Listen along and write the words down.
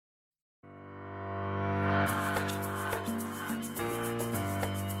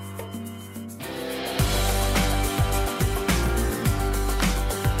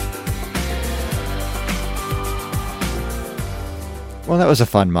Well, that was a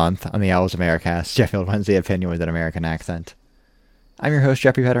fun month on the Owls Americast, Sheffield Wednesday opinion with an American accent. I'm your host,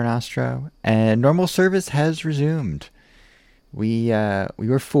 Jeffrey Paternostro, and normal service has resumed. We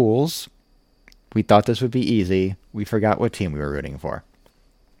were fools. We thought this would be easy. We forgot what team we were rooting for.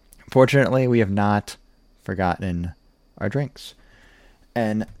 Fortunately, we have not forgotten our drinks.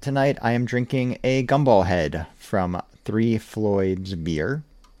 And tonight I am drinking a Gumball Head from Three Floyds Beer.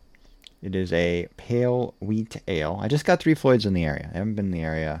 It is a pale wheat ale. I just got Three Floyds in the area. I haven't been in the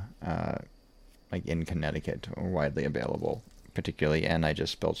area, like in Connecticut, or widely available, particularly, and I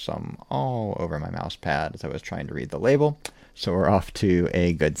just spilled some all over my mouse pad as I was trying to read the label. So we're off to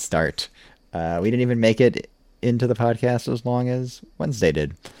a good start. We didn't even make it into the podcast as long as Wednesday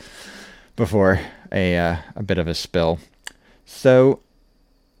did before a bit of a spill. So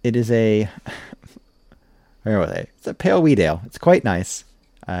it is it's a pale wheat ale. It's quite nice.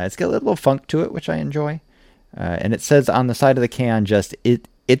 It's got a little funk to it, which I enjoy. And it says on the side of the can just,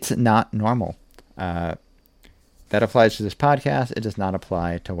 it's not normal. That applies to this podcast. It does not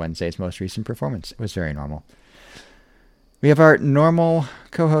apply to Wednesday's most recent performance. It was very normal. We have our normal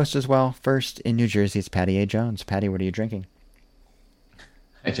co-host as well. First in New Jersey, it's Patty A. Jones. Patty, what are you drinking?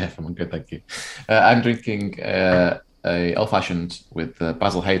 Hey, Jeff. I'm good, thank you. I'm drinking a old-fashioned with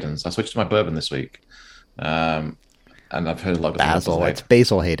Basil Hayden's. I switched to my bourbon this week. And I've heard a lot of Basil. It's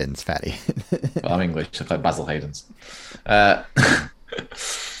Basil Hayden's, Fatty. Well, I'm English, so it's like Basil Hayden's. And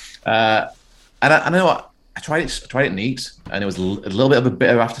I know what I tried it neat, and it was a little bit of a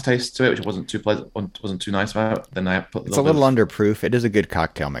bitter aftertaste to it, which wasn't too pleasant, wasn't too nice about. Then I put it's a little under proof. It is a good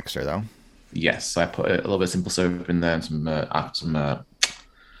cocktail mixer, though. Yes, I put a little bit of simple syrup in there and some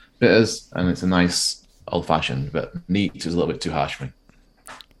bitters, and it's a nice old fashioned, but neat is a little bit too harsh for me.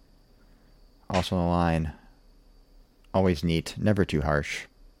 Also on the line. Always neat, never too harsh.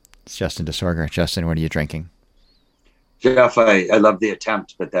 It's Justin DeSorger. Justin, what are you drinking? Jeff, I love the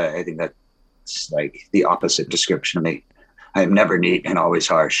attempt, but I think that's like the opposite description of me. I am never neat and always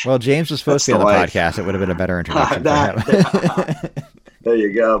harsh. Well, James was supposed to be on the podcast. It would have been a better introduction for him. There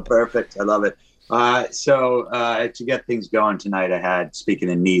you go. Perfect. I love it. So to get things going tonight, I had,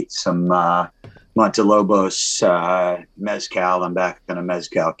 speaking of neat, some Montelobos Mezcal. I'm back on a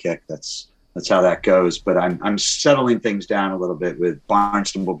Mezcal kick. That's how that goes. But I'm settling things down a little bit with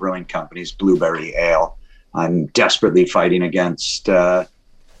Barnstable Brewing Company's Blueberry Ale. I'm desperately fighting against the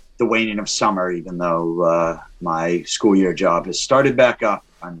waning of summer, even though my school year job has started back up.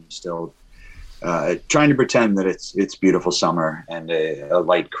 I'm still trying to pretend that it's beautiful summer, and a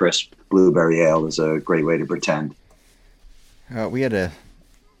light, crisp blueberry ale is a great way to pretend. We had a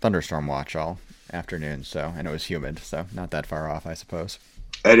thunderstorm watch all afternoon, and it was humid, so not that far off, I suppose.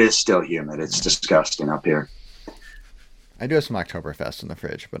 It is still humid. It's disgusting up here. I do have some Oktoberfest in the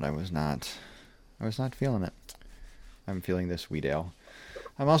fridge, but I was not feeling it. I'm feeling this wheat ale.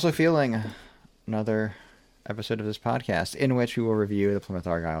 I'm also feeling another episode of this podcast in which we will review the Plymouth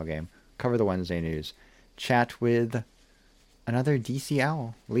Argyle game, cover the Wednesday news, chat with another DC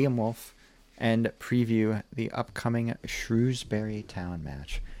Owl, Liam Wolf, and preview the upcoming Shrewsbury Town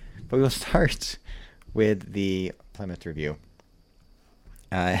match. But we will start with the Plymouth review.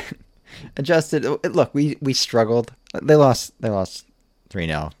 Adjusted. Look, we struggled. They lost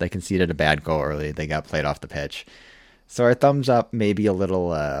 3-0. They conceded a bad goal early. They got played off the pitch. So our thumbs up may be a little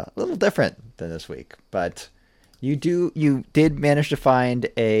different than this week. But you did manage to find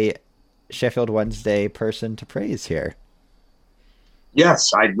a Sheffield Wednesday person to praise here.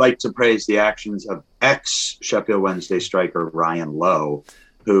 Yes, I'd like to praise the actions of ex-Sheffield Wednesday striker Ryan Lowe,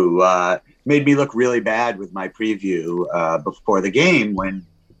 who made me look really bad with my preview before the game when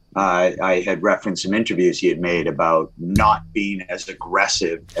I had referenced some interviews he had made about not being as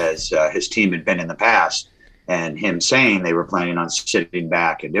aggressive as his team had been in the past, and him saying they were planning on sitting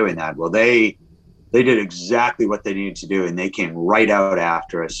back and doing that. Well, they did exactly what they needed to do, and they came right out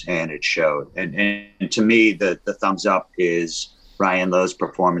after us, and it showed. And to me, the thumbs up is Ryan Lowe's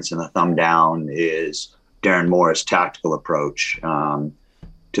performance, and the thumb down is Darren Moore's tactical approach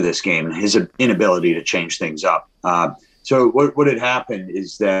to this game and his inability to change things up. So what had happened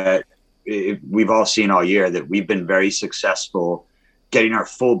is that we've all seen all year that we've been very successful getting our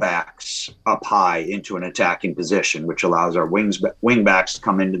fullbacks up high into an attacking position, which allows our wing backs to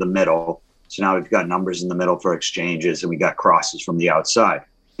come into the middle. So now we've got numbers in the middle for exchanges, and we got crosses from the outside.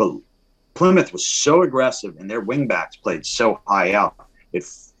 But Plymouth was so aggressive, and their wing backs played so high up, it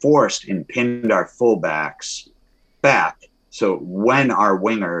forced and pinned our fullbacks back. So when our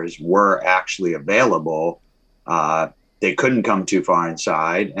wingers were actually available, they couldn't come too far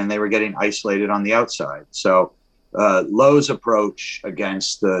inside, and they were getting isolated on the outside. So Lowe's approach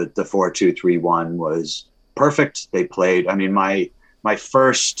against the 4-2-3-1 was perfect. They played. I mean, my my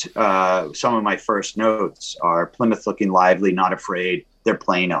first, some of my first notes are Plymouth looking lively, not afraid. They're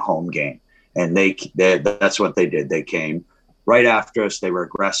playing a home game, and that's what they did. They came right after us. They were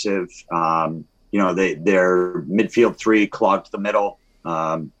aggressive. Their midfield three clogged the middle,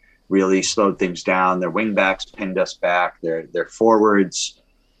 really slowed things down. Their wing backs pinned us back. Their forwards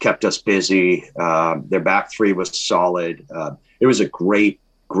kept us busy. Their back three was solid. It was a great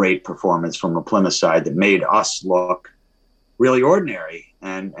performance from the Plymouth side that made us look really ordinary.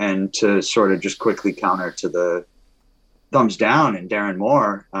 And to sort of just quickly counter to the thumbs down and Darren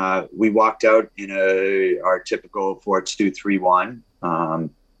Moore, we walked out in our typical 4-2-3-1.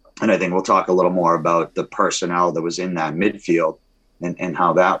 And I think we'll talk a little more about the personnel that was in that midfield and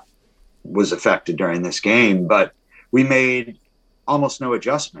how that was affected during this game. But we made almost no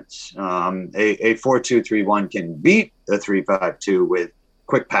adjustments. A 4-2-3-1 can beat a 3-5-2 with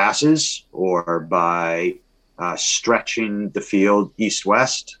quick passes or by stretching the field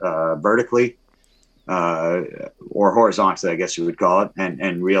east-west vertically or horizontally, I guess you would call it,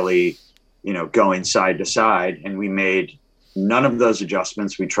 and really, going side to side. And we made none of those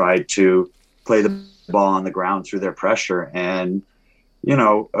adjustments. We tried to play the ball on the ground through their pressure. And,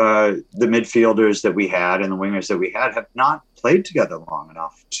 the midfielders that we had and the wingers that we had have not played together long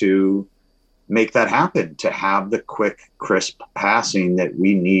enough to make that happen, to have the quick, crisp passing that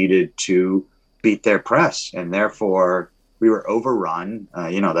we needed to beat their press. And therefore we were overrun.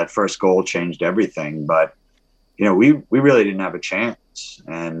 That first goal changed everything, but, we really didn't have a chance.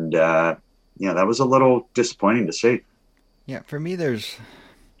 And, that was a little disappointing to see. Yeah, for me, there's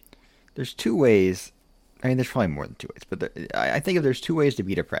two ways. I mean, there's probably more than two ways, but I think if there's two ways to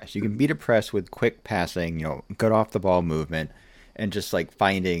beat a press. You can beat a press with quick passing, good off the ball movement, and just like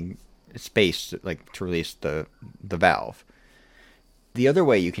finding space like to release the valve. The other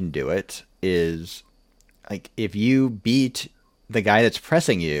way you can do it is like if you beat the guy that's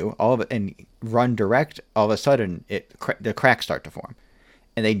pressing you and run direct, all of a sudden the cracks start to form.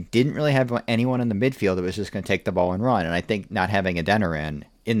 And they didn't really have anyone in the midfield that was just going to take the ball and run. And I think not having a Adeniran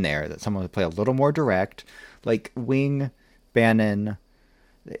in there, that someone would play a little more direct, like Wing, Bannon,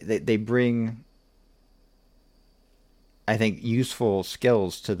 they bring, I think, useful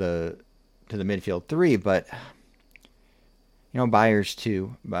skills to the midfield three. But Byers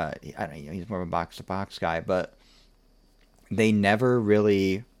too. But I don't know, he's more of a box to box guy. But they never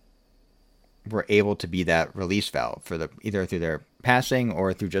really were able to be that release valve for either through their passing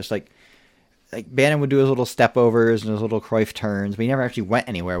or through just like Bannon would do his little step overs and his little Cruyff turns, but he never actually went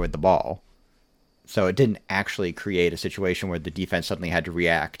anywhere with the ball. So it didn't actually create a situation where the defense suddenly had to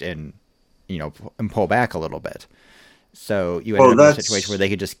react and pull back a little bit. So you ended up in a situation where they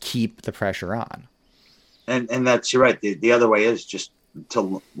could just keep the pressure on. And that's, you're right. The other way is just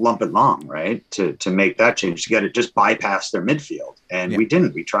to lump it long, right? To make that change, to get it, just bypass their midfield. And we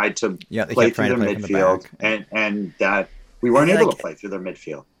didn't. We tried to play through their midfield, and that we weren't able to play through their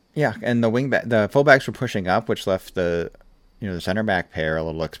midfield. Yeah, and the fullbacks were pushing up, which left the center back pair a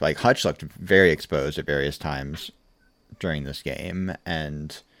little exposed. Like Hutch looked very exposed at various times during this game,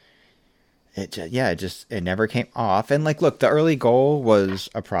 and it never came off. And look, the early goal was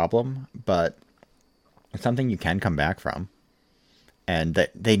a problem, but it's something you can come back from. And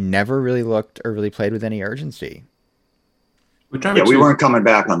that they never really looked or really played with any urgency. We weren't coming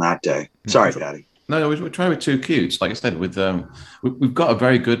back on that day. Sorry, Patty. No, we're trying with too cute. Like I said, we've got a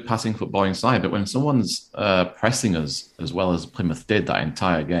very good passing footballing side, but when someone's pressing us as well as Plymouth did that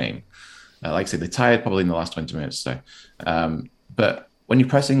entire game, like I said, they tired probably in the last 20 minutes or so. But when you're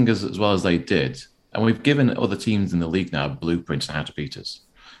pressing us as well as they did, and we've given other teams in the league now blueprints on how to beat us.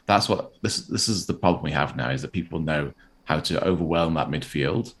 That's what this is the problem we have now, is that people know how to overwhelm that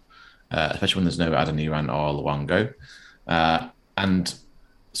midfield, especially when there's no Adeniran or Luongo, and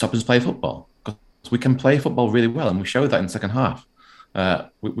stop us play football. We can play football really well, and we showed that in the second half.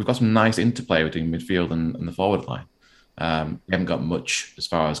 We've got some nice interplay between midfield and the forward line. We haven't got much as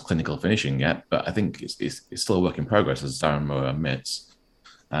far as clinical finishing yet, but I think it's still a work in progress, as Darren Moore admits.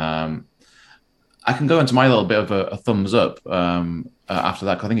 I can go into my little bit of a thumbs up after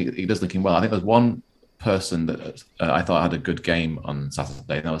that, because I think he does looking well. I think there's one person that I thought had a good game on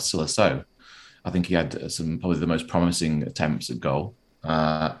Saturday, and that was Silasso. I think he had probably the most promising attempts at goal.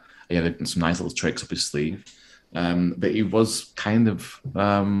 He had some nice little tricks up his sleeve, but he was kind of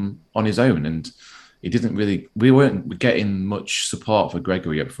on his own, and he didn't really. We weren't getting much support for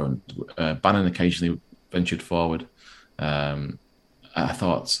Gregory up front. Bannon occasionally ventured forward. I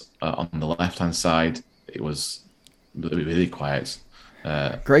thought on the left-hand side it was really quiet.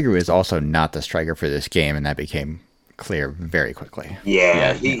 Gregory was also not the striker for this game, and that became clear very quickly.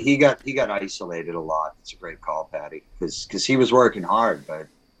 Yeah, he got isolated a lot. It's a great call, Patty, because he was working hard, but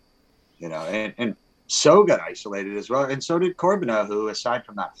and So got isolated as well, and so did Corbeau, who, aside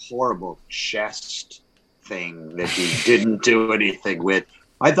from that horrible chest thing that he didn't do anything with,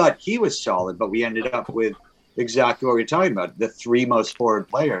 I thought he was solid, but we ended up with exactly what we're talking about. The three most forward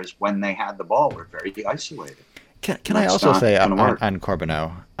players, when they had the ball, were very isolated. Can I also say on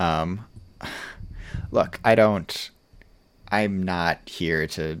Corbeau, look, I'm not here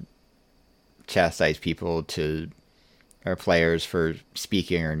to chastise people or players for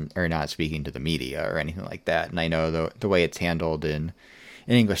speaking or not speaking to the media or anything like that. And I know the way it's handled in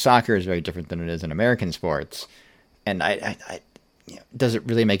English soccer is very different than it is in American sports. And does it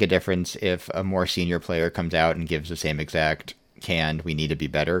really make a difference if a more senior player comes out and gives the same exact canned "we need to be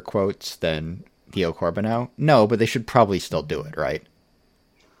better" quotes than Guillaume Corbeau? No, but they should probably still do it, right?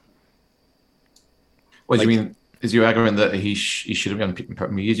 What do you mean? Is your argument that he should have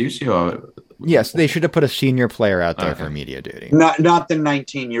been media duty? Or yes, they should have put a senior player out there for media duty. Not the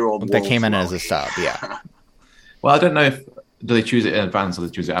 19-year-old that came in as a sub. Yeah. Well, I don't know if do they choose it in advance or they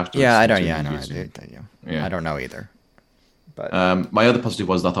choose it after. Yeah, I don't. Yeah, I know. I don't know either. But my other positive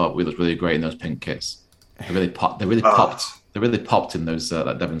was I thought we looked really great in those pink kits. They really popped. They really popped in those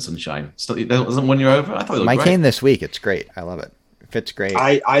that Devon Sunshine. Still, it wasn't 1 year over. I thought it looked my great. cane this week. It's great. I love it. Fits great.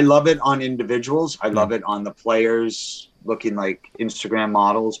 I love it on individuals. I love it on the players looking like Instagram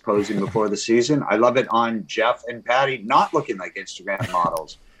models posing before the season. I love it on Jeff and Patty not looking like Instagram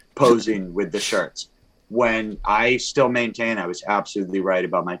models posing with the shirts. When I still maintain I was absolutely right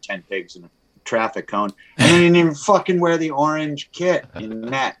about my 10 pigs in a traffic cone, and I didn't even fucking wear the orange kit in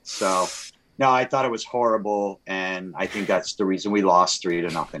net. So no, I thought it was horrible, and I think that's the reason we lost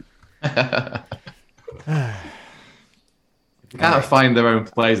 3-0. Can't find their own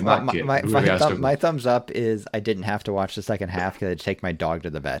plays in that kit. My thumbs up is I didn't have to watch the second half because I'd take my dog to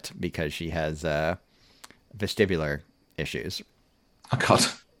the vet because she has vestibular issues. Oh, God.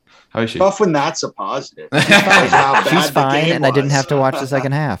 How is she? Tough when that's a positive. She's fine, and I didn't have to watch the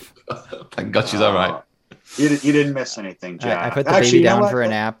second half. Thank God she's all right. You didn't miss anything, Jack. I put the baby down for a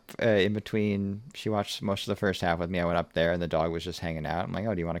nap in between. She watched most of the first half with me. I went up there, and the dog was just hanging out. I'm like,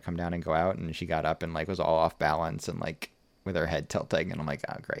 oh, do you want to come down and go out? And she got up and was all off balance and with her head tilting, and I'm like,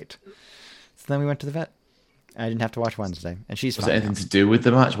 oh, great. So then we went to the vet. I didn't have to watch Wednesday, and she's fine. Was it anything to do with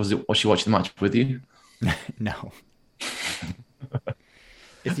the match? Was she watching the match with you? No.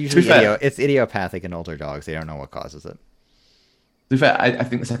 It's usually it's idiopathic in older dogs. They don't know what causes it. To be fair, I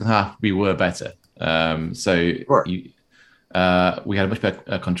think the second half we were better. Sure. We had much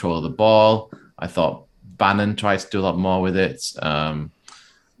better control of the ball. I thought Bannon tried to do a lot more with it.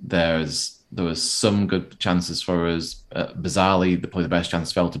 There was some good chances for us. Bizarrely, probably the best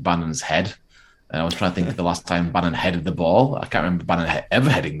chance fell to Bannon's head. I was trying to think of the last time Bannon headed the ball. I can't remember Bannon ever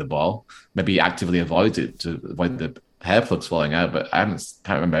heading the ball. Maybe he actively avoided it to avoid the hair plugs falling out, but I can't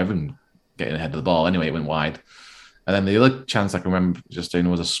remember ever getting ahead of the ball. Anyway, it went wide. And then the other chance I can remember just doing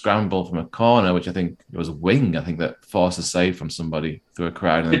was a scramble from a corner, which I think it was a wing. I think that forced a save from somebody through a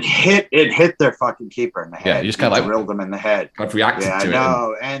crowd. And it hit their fucking keeper in the head. Yeah, you just kind of drilled them in the head. Kind of reacted to it.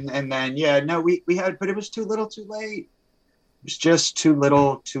 No, and then we had, but it was too little, too late. It was just too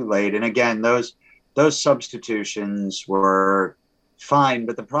little, too late. And again, those substitutions were fine,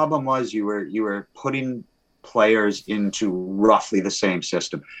 but the problem was you were putting players into roughly the same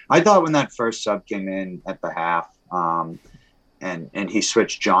system. I thought when that first sub came in at the half, and he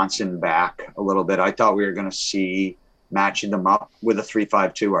switched Johnson back a little bit, I thought we were going to see matching them up with a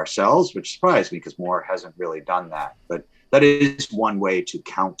 3-5-2 ourselves, which surprised me because Moore hasn't really done that. But that is one way to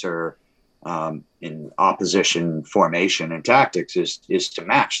counter in opposition formation and tactics is to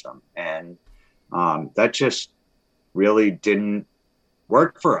match them, and that just really didn't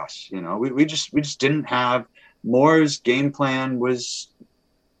work for us. We just didn't have. Moore's game plan was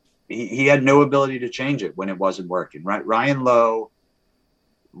he had no ability to change it when it wasn't working. Right, Ryan Lowe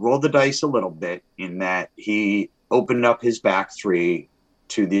rolled the dice a little bit in that he opened up his back three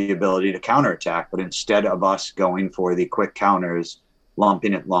to the ability to counterattack, but instead of us going for the quick counters,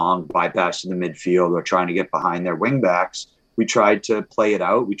 lumping it long, bypassing the midfield, or trying to get behind their wing backs, we tried to play it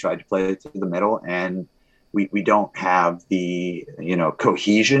out. We tried to play it through the middle, and we don't have the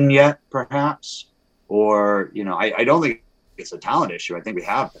cohesion yet, perhaps. Or, I don't think it's a talent issue. I think we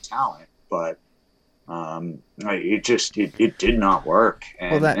have the talent, but it did not work.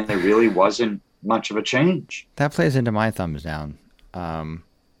 And there really wasn't much of a change. That plays into my thumbs down. So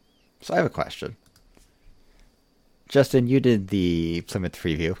I have a question. Justin, you did the Plymouth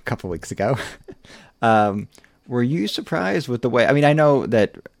preview a couple weeks ago. Were you surprised with the way... I mean, I know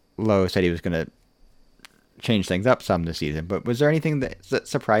that Lowe said he was going to changed things up some this season. But was there anything that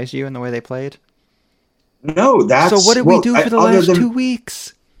surprised you in the way they played? No, so. What did we do for the last 2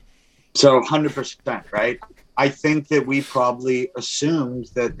 weeks? So 100%, right? I think that we probably assumed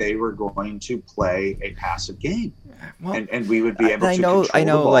that they were going to play a passive game, and we would be able to control I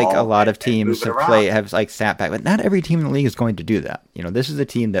know, the ball like a lot of teams have like sat back, but not every team in the league is going to do that. This is a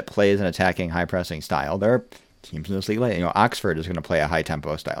team that plays an attacking, high pressing style. There are teams in this league, like Oxford is going to play a high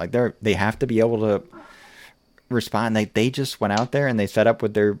tempo style. Like they have to be able to respond. Like they just went out there and they set up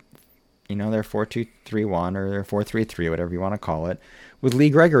with their, their 4-2-3-1 or their 4-3-3, whatever you want to call it. With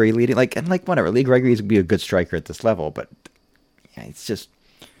Lee Gregory leading, whatever. Lee Gregory is be a good striker at this level, but yeah, it's just.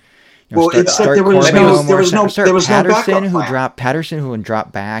 There was no Patterson who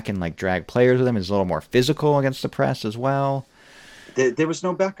dropped back and drag players with him is a little more physical against the press as well. There was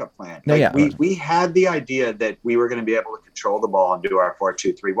no backup plan. No, we had the idea that we were going to be able to control the ball and do our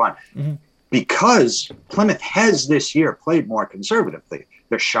 4-2-3-1 because Plymouth has this year played more conservatively.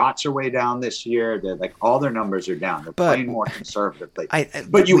 Their shots are way down this year. They're all their numbers are down. They're playing more conservatively.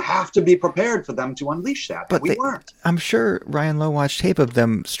 But you have to be prepared for them to unleash that. But we weren't. I'm sure Ryan Lowe watched tape of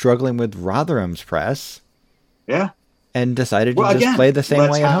them struggling with Rotherham's press. Yeah. And decided to just play the same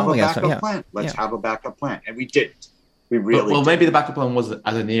way at home against them. Let's have a backup plan. And we didn't. We really didn't. Maybe the backup plan was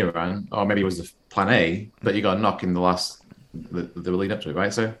Adeniran, or maybe it was the plan A, but you got a knock in the lead up to it,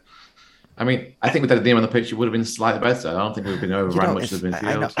 right? So. I mean, I think with Adeniran on the pitch, it would have been slightly better. I don't think we've been overrun much of the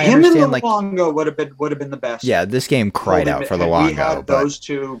midfield. Him and Luongo would have been the best. Yeah, this game cried out for Luongo. We had those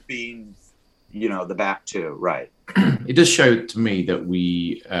two being, the back two, right? It just showed to me that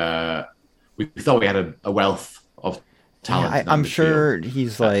we thought we had a wealth of talent. Yeah, I'm sure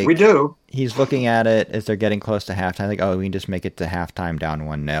he's we do. He's looking at it as they're getting close to halftime. We can just make it to halftime down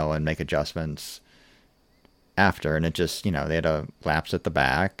 1-0 and make adjustments after. And it just, they had a lapse at the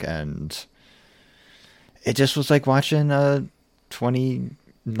back and. It just was like watching a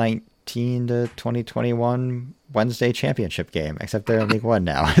 2019 to 2021 Wednesday championship game, except they're in League One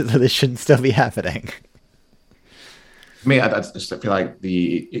now, so this shouldn't still be happening. For me, I just feel like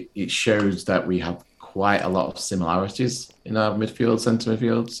it shows that we have quite a lot of similarities in our midfield, centre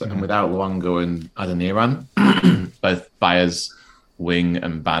midfield, and without Luongo and Adeniran, both Byers, Wing,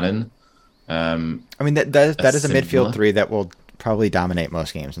 and Bannon. I mean, that is a midfield three that will probably dominate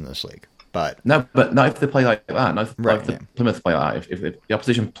most games in this league. But not if they play like that. Not if Plymouth play like that. If the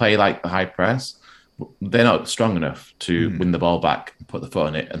opposition play like the high press, they're not strong enough to win the ball back, put the foot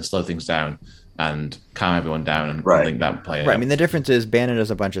on it, and slow things down and calm everyone down and link that play. Right. I mean, the difference is Bannon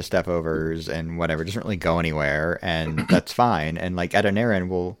does a bunch of step overs and whatever. It doesn't really go anywhere, and that's fine. And Adeniran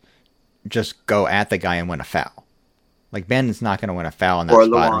will just go at the guy and win a foul. Bannon's not going to win a foul in that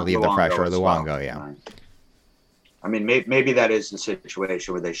spot and relieve the pressure. Or Luongo, yeah. Right. I mean, maybe that is the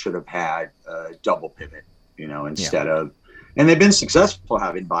situation where they should have had a double pivot, instead of, and they've been successful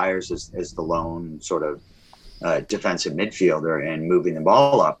having Byers as the lone sort of defensive midfielder and moving the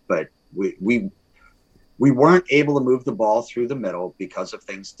ball up. But we weren't able to move the ball through the middle because of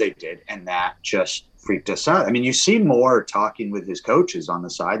things they did, and that just freaked us out. I mean, you see Moore talking with his coaches on the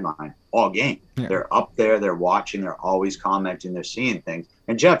sideline all game. Yeah. They're up there, they're watching, they're always commenting, they're seeing things.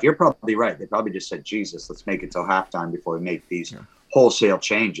 And Jeff, you're probably right. They probably just said, Jesus, let's make it till halftime before we make these wholesale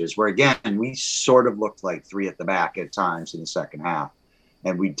changes. Where, again, we sort of looked like three at the back at times in the second half.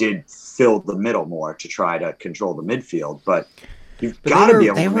 And we did fill the middle more to try to control the midfield. But you've got to be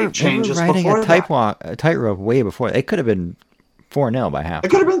able to make changes before that. A tightrope way before. It could have been 4-0 by half. It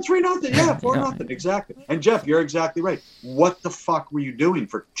could have been 3-0. Yeah, 4-0. Exactly. And Jeff, you're exactly right. What the fuck were you doing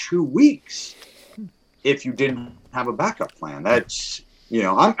for 2 weeks if you didn't have a backup plan? That's,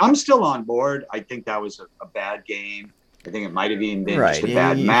 I'm still on board. I think that was a bad game. I think it might have even been just a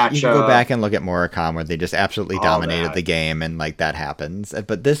bad matchup. You can go back and look at Morecambe where they just absolutely dominated the game and that happens.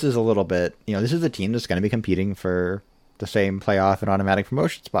 But this is a little bit, this is a team that's going to be competing for the same playoff and automatic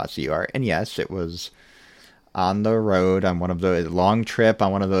promotion spots you are. And yes, it was on the road on one of those long trip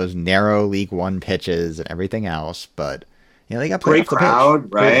on one of those narrow League One pitches and everything else. But they got great crowd,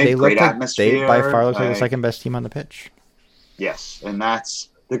 the right? They great atmosphere. They by far look like the second best team on the pitch. Yes, and that's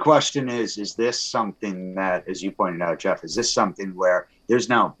the question: is this something that, as you pointed out, Jeff, is this something where there's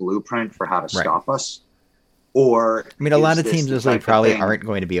now a blueprint for how to stop us? Or I mean, a lot of teams in this league probably aren't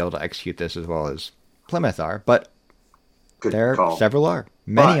going to be able to execute this as well as Plymouth are, but several are,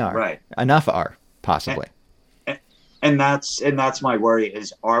 many are, right? Enough are possibly. And that's my worry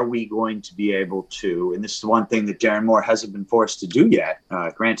is, are we going to be able to, and this is the one thing that Darren Moore hasn't been forced to do yet.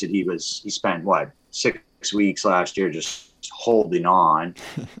 Granted, he spent 6 weeks last year just holding on.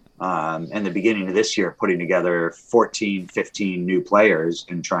 And the beginning of this year, putting together 14, 15 new players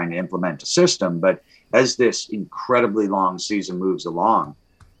and trying to implement a system. But as this incredibly long season moves along,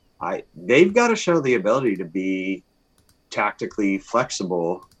 they've got to show the ability to be tactically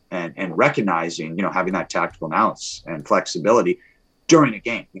flexible and recognizing, having that tactical nous and flexibility during a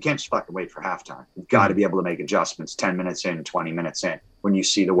game. You can't just fucking wait for halftime. You've got to be able to make adjustments 10 minutes in, 20 minutes in, when you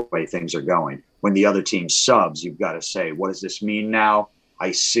see the way things are going. When the other team subs, you've got to say, what does this mean now?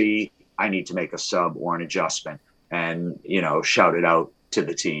 I see I need to make a sub or an adjustment, and, shout it out to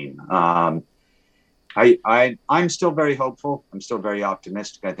the team. I'm still very hopeful. I'm still very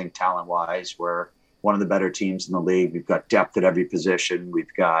optimistic. I think talent-wise, we're one of the better teams in the league. We've got depth at every position.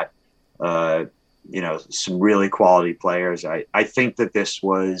 We've got, some really quality players. I think that this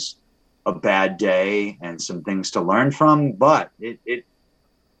was a bad day and some things to learn from, but I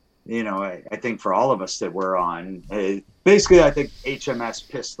think for all of us that we're on, basically, I think HMS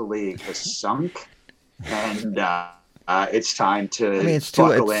Piss the League has sunk, and it's time to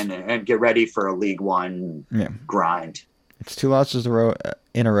buckle in and get ready for a League One grind. It's 2 losses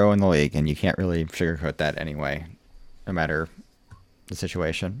in a row in the league, and you can't really sugarcoat that anyway, no matter the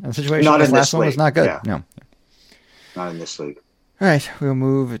situation. And the situation not this in last this one league. was not good. Yeah. No. Not in this league. All right, we'll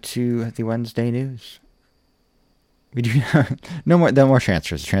move to the Wednesday news. We do no more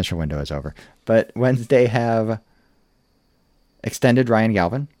transfers. The transfer window is over. But Wednesday have extended Ryan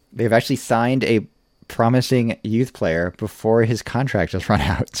Galvin. They've actually signed a promising youth player before his contract has run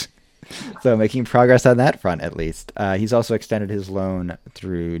out. So making progress on that front, at least. He's also extended his loan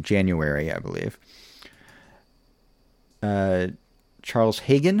through January, I believe. Charles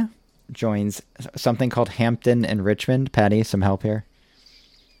Hagan joins something called Hampton and Richmond. Patty, some help here?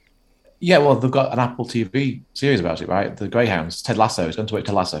 Yeah, well, they've got an Apple TV series about it, right? The Greyhounds. Ted Lasso. It's going to work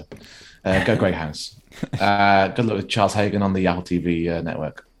Ted Lasso. Go Greyhounds. Good luck with Charles Hagan on the Apple TV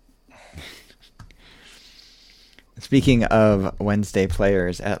network. Speaking of Wednesday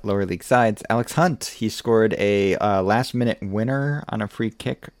players at lower league sides, Alex Hunt, he scored a last-minute winner on a free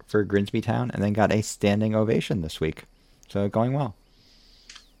kick for Grimsby Town and then got a standing ovation this week. So going well.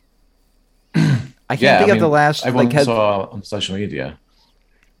 I can't think of the last... Everyone saw on social media.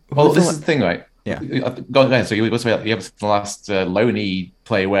 Well, this is the thing, right? Yeah. Go ahead. So you have the last loanee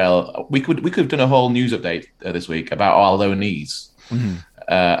play well. We could have done a whole news update this week about our loanees. Mm-hmm.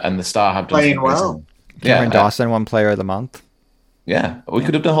 And the Star have done playing well. Cameron Dawson won Player of the Month. Yeah, we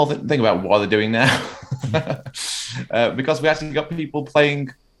could have done a whole thing about what they're doing now. Because we actually got people playing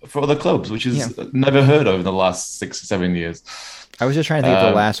for other clubs, which is never heard of in the last 6 or 7 years. I was just trying to think of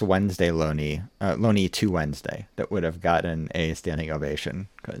the last Wednesday loanee to Wednesday that would have gotten a standing ovation,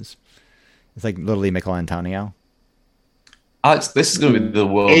 because it's like literally Michael Antonio. Alex, this is going to be the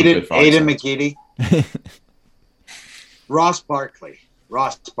world. Aiden McGeady. Ross Barkley.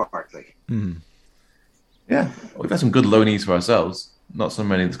 Mm-hmm. Yeah, we've had some good loanees for ourselves. Not so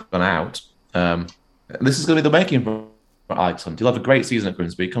many that's gone out. This is going to be the making for Alex Hunt. He'll have a great season at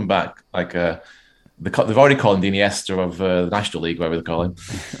Grimsby. Come back they've already called him the Iniesta of the National League, whatever they call him.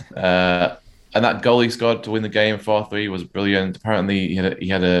 And that goal he scored to win the game 4-3 was brilliant. Apparently, he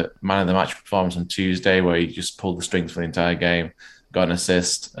had a man of the match performance on Tuesday where he just pulled the strings for the entire game, got an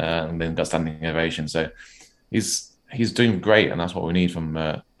assist, and then got standing ovation. So he's doing great, and that's what we need from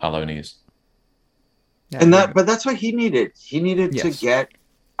our loanees. Yeah, but that's what he needed. He needed to get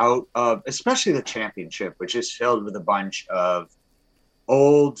out of, especially the championship, which is filled with a bunch of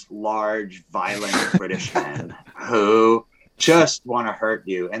old, large, violent British men who just want to hurt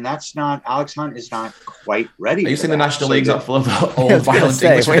you. And that's not, Alex Hunt is not quite ready. Are you saying the National League's not full of old, violent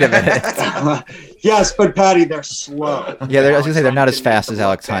English? Wait a minute. Yes, but Patty, they're slow. Yeah, I was going to say they're not as fast as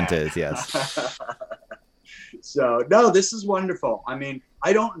Alex Hunt is, yes. So, no, this is wonderful. I mean,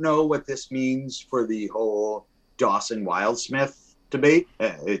 I don't know what this means for the whole Dawson Wildsmith debate.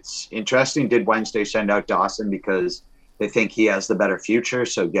 It's interesting. Did Wednesday send out Dawson because they think he has the better future,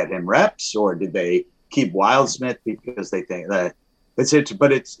 so get him reps, or did they keep Wildsmith because they think that it's it?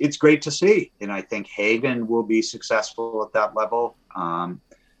 But it's great to see, and I think Hagan will be successful at that level.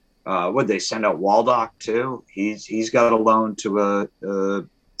 Would they send out Waldock too? He's got a loan to a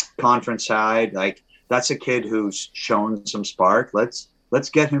conference side. Like, that's a kid who's shown some spark. Let's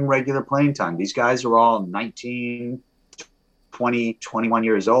get him regular playing time. These guys are all 19, 20, 21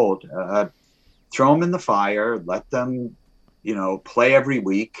 years old. Throw them in the fire. Let them, play every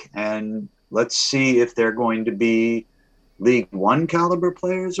week, and let's see if they're going to be League One caliber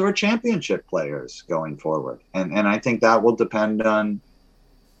players or championship players going forward. And I think that will depend on,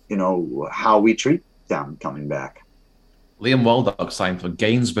 how we treat them coming back. Liam Waldock signed for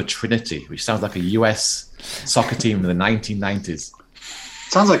Gainsborough Trinity, which sounds like a US soccer team in the 1990s.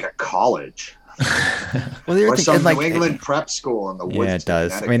 Sounds like a college. Well, the Or other thing, some and, like, New England prep school in the woods. yeah, it of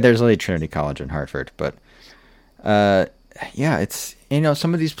does. I mean, Connecticut. there's only Trinity College in Hartford, but yeah, it's,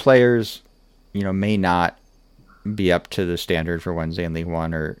 some of these players, may not be up to the standard for Wednesday in League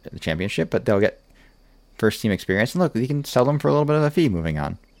One or the championship, but they'll get first team experience. And look, you can sell them for a little bit of a fee moving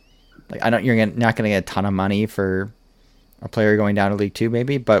on. Like, you're not going to get a ton of money for a player going down to League Two,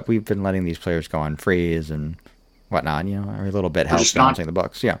 maybe, but we've been letting these players go on freeze and whatnot. Every little bit helps balancing the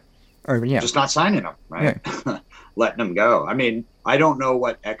books. Yeah, or yeah, just not signing them, right? Letting them go. I mean, I don't know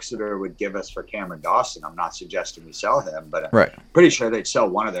what Exeter would give us for Cameron Dawson. I'm not suggesting we sell him, but I'm pretty sure they'd sell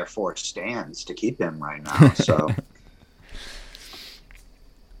one of their 4 stands to keep him right now. So.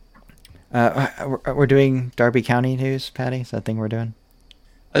 We're doing Derby County news, Patty. Is that thing we're doing?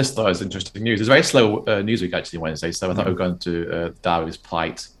 I just thought it was interesting news. It's a very slow news week actually Wednesday, so I thought we were going to Derby's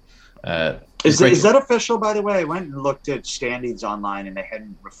plight. Is that official, by the way? I went and looked at standings online, and they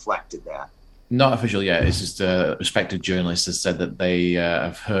hadn't reflected that. Not official yet. It's just respected journalists have said that they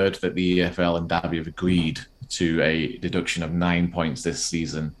have heard that the EFL and Derby have agreed to a deduction of 9 points this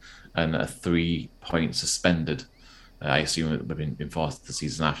season and a 3-point suspended. I assume it would have been enforced the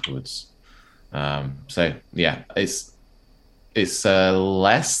season afterwards. So yeah, it's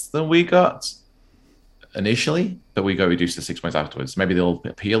less than we got initially, but we got reduced to 6 points afterwards. Maybe they'll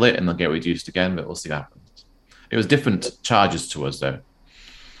appeal it and they'll get reduced again, but we'll see what happens. It was different charges to us though.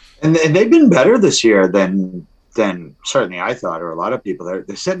 And they've been better this year than certainly I thought, or a lot of people.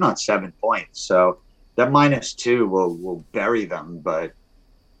 They're sitting on 7 points, so that -2 will bury them. But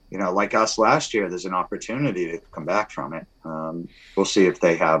like us last year, there's an opportunity to come back from it. We'll see if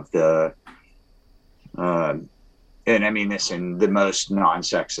they have the, and I mean this in the most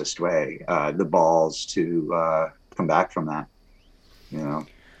non-sexist way, the balls to come back from that.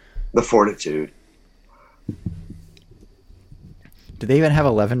 The fortitude. Do they even have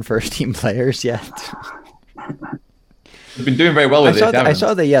 11 first-team players yet? They've been doing very well with it. I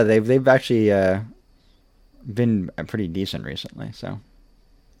saw that. Yeah, they've actually been pretty decent recently. So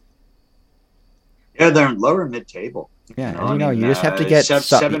yeah, they're in lower mid-table. Yeah, you just have to get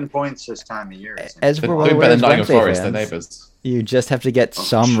 7 points this time of year. As we're well aware, as Wednesday fans, their neighbors. You just have to get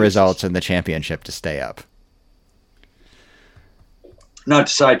some results in the championship to stay up. Not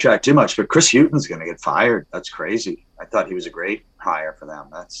to sidetrack too much, but Chris Hughton's going to get fired. That's crazy. I thought he was a great hire for them.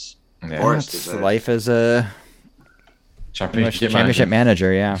 That's life as a championship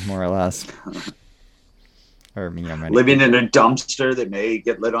manager, yeah, more or less. Or living in a dumpster that may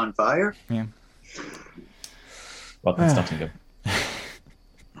get lit on fire. Yeah. Well, that's nothing good.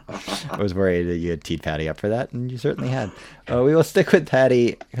 I was worried that you had teed Patty up for that, and you certainly had. We will stick with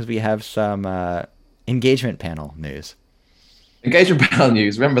Patty because we have some engagement panel news. Engagement panel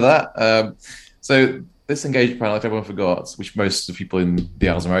news. Remember that? So this engagement panel, if everyone forgot, which most of the people in the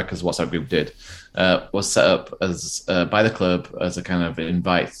Isles of America's WhatsApp group did, was set up as by the club as a kind of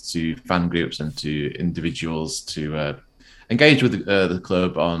invite to fan groups and to individuals to engage with the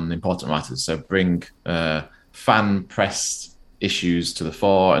club on important matters. So bring fan-pressed issues to the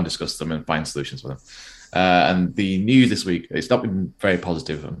fore and discuss them and find solutions for them. And the news this week, it's not been very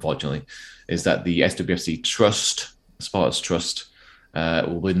positive, unfortunately, is that the SWFC Trust, Supporters Trust,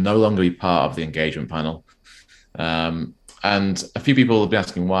 will no longer be part of the engagement panel. And a few people have been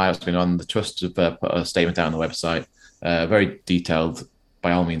asking why, what's going on. The Trust have put a statement out on the website, very detailed.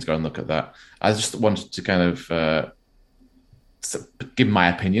 By all means, go and look at that. I just wanted to kind of give my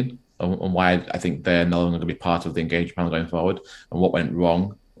opinion on why I think they're no longer going to be part of the engagement panel going forward and what went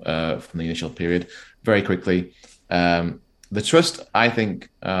wrong from the initial period. Very quickly, the Trust, I think,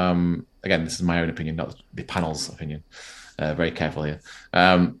 again, this is my own opinion, not the panel's opinion. Very careful here.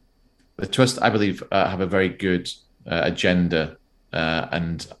 The Trust, I believe, have a very good agenda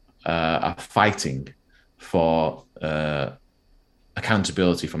and are fighting for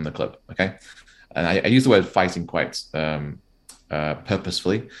accountability from the club. Okay, and I use the word fighting quite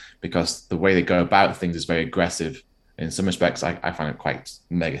purposefully because the way they go about things is very aggressive. In some respects, I find it quite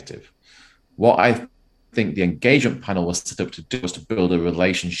negative. What I think the engagement panel was set up to do was to build a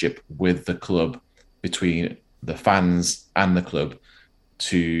relationship with the club, between the fans and the club,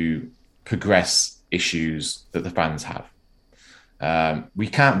 to progress issues that the fans have. We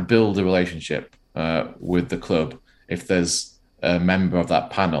can't build a relationship with the club if there's a member of that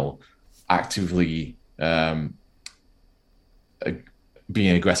panel actively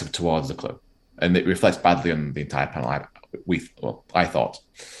being aggressive towards the club, and it reflects badly on the entire panel. I thought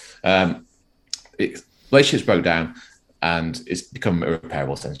relationships broke down, and it's become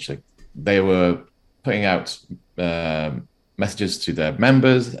irreparable. Essentially, they were putting out messages to their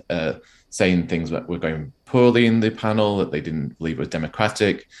members, saying things that were going poorly in the panel, that they didn't believe it was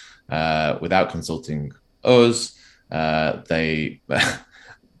democratic, without consulting us. They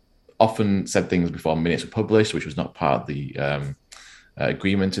often said things before minutes were published, which was not part of the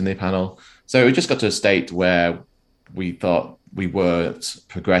agreement in the panel. So it just got to a state where we thought we weren't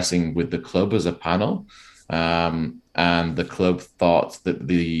progressing with the club as a panel. And the club thought that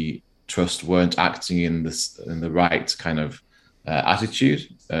the trust weren't acting in the right kind of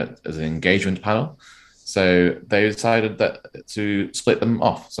attitude as an engagement panel. So they decided to split them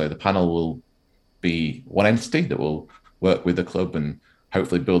off. So the panel will be one entity that will work with the club and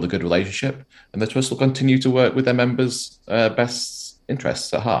hopefully build a good relationship. And the trust will continue to work with their members' best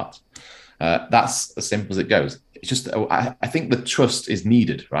interests at heart. That's as simple as it goes. It's just, I think the trust is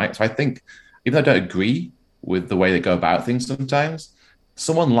needed, right? So I think, even though I don't agree with the way they go about things sometimes,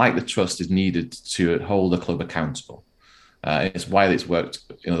 someone like the trust is needed to hold a club accountable. It's why it's worked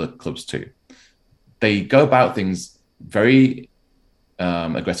in other clubs too. They go about things very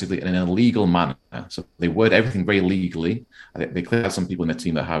aggressively and in a legal manner. So they word everything very legally. I think they clearly have some people in their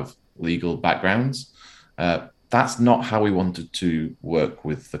team that have legal backgrounds. That's not how we wanted to work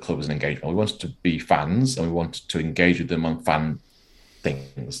with the club as an engagement. We wanted to be fans and we wanted to engage with them on fan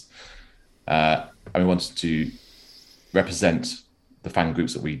things. And we wanted to represent the fan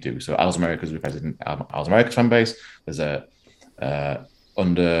groups that we do. So Owls America is representing Owls America's fan base. There's a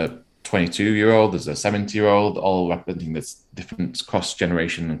under 22-year-old, there's a 70-year-old, all representing this different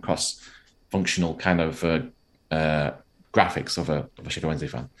cross-generation and cross-functional kind of graphics of a Sheffield Wednesday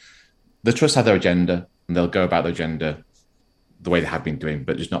fan. The trust have their agenda, and they'll go about their agenda the way they have been doing,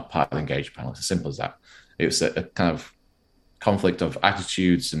 but just not part of the engaged panel. It's as simple as that. It was a kind of conflict of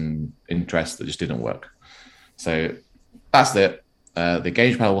attitudes and interests that just didn't work. So that's it. The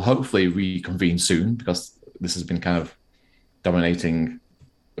engaged panel will hopefully reconvene soon, because this has been kind of dominating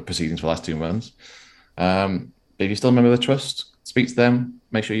the proceedings for the last 2 months. But if you still remember the trust, speak to them,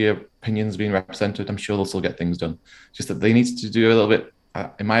 make sure your opinion's being represented. I'm sure they'll still get things done. Just that they need to do a little bit,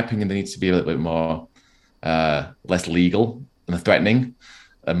 in my opinion, they need to be a little bit more less legal and threatening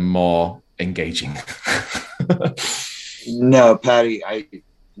and more engaging. No, Patty,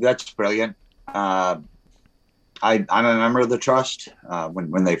 that's brilliant. I'm a member of the trust.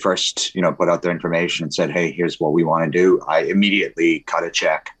 When they first, put out their information and said, "Hey, here's what we want to do," I immediately cut a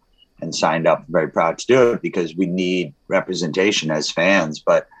check and signed up. Very proud to do it, because we need representation as fans.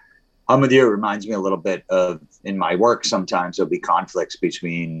 But I'm with you. It reminds me a little bit of, in my work, sometimes there'll be conflicts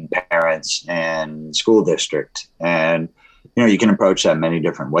between parents and school district, and you can approach that many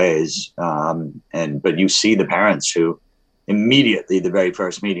different ways. But you see the parents who immediately, the very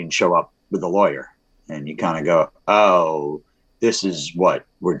first meeting, show up with a lawyer. And you kind of go, "Oh, this is what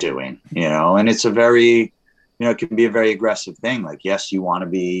we're doing," and it's a very, it can be a very aggressive thing. Like, yes, you want to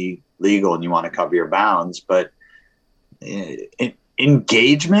be legal and you want to cover your bounds, but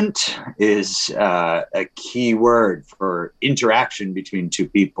engagement is a key word for interaction between two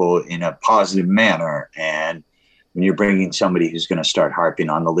people in a positive manner. And when you're bringing somebody who's going to start harping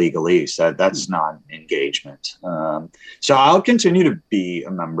on the legalese, that's not engagement. So I'll continue to be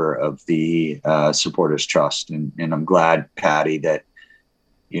a member of the Supporters Trust, and I'm glad, Patty, that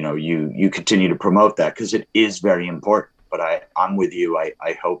you continue to promote that, because it is very important. But I'm with you.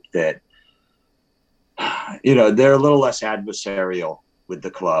 I hope that they're a little less adversarial with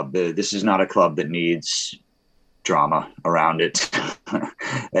the club. This is not a club that needs drama around it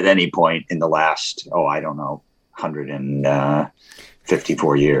at any point in the last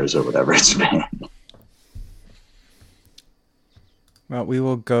 154 years or whatever it's been. Well, we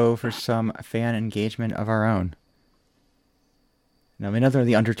will go for some fan engagement of our own. Now, we know they're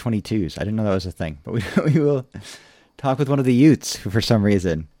the under 22s. I didn't know that was a thing, but we will talk with one of the Utes who, for some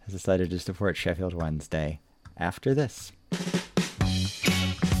reason, has decided to support Sheffield Wednesday after this.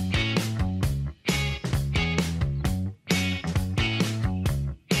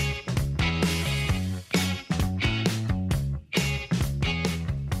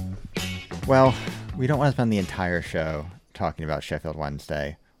 Well, we don't want to spend the entire show talking about Sheffield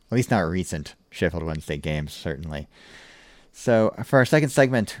Wednesday, at least not recent Sheffield Wednesday games, certainly. So for our second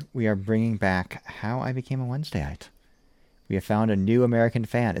segment, we are bringing back How I Became a Wednesdayite. We have found a new American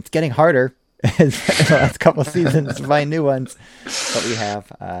fan. It's getting harder in the last couple seasons to find new ones, but we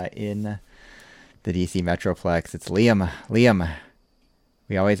have in the DC Metroplex, it's Liam. Liam,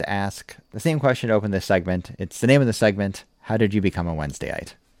 we always ask the same question to open this segment. It's the name of the segment. How did you become a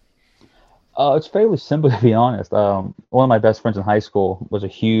Wednesdayite? It's fairly simple, to be honest. One of my best friends in high school was a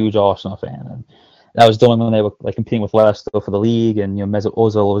huge Arsenal fan, and that was during when they were competing with Leicester for the league, and Mesut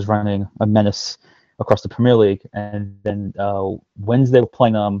Ozil was running a menace across the Premier League. And then Wednesday were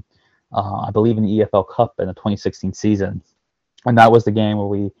playing I believe in the EFL Cup in the 2016 season, and that was the game where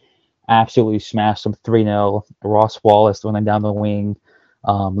we absolutely smashed them 3-0. Ross Wallace running down the wing.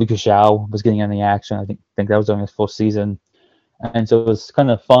 Lucas Zhao was getting in the action. I think that was during his full season. And so it was kind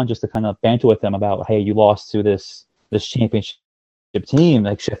of fun just to kind of banter with them about, hey, you lost to this championship team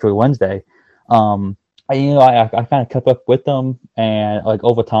like Sheffield Wednesday. I kind of kept up with them, and like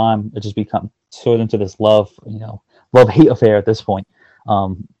over time, it just become sort of into this love hate affair at this point.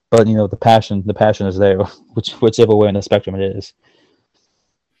 But the passion is there, whichever way in the spectrum it is.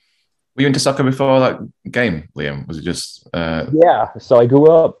 Were you into soccer before that game, Liam? Was it just? Yeah. So I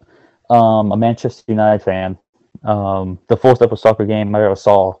grew up a Manchester United fan. The first ever soccer game I ever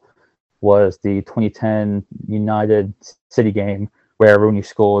saw was the 2010 United City game where Rooney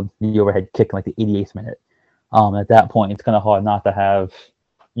scored the overhead kick in like the 88th minute. At that point, it's kind of hard not to have,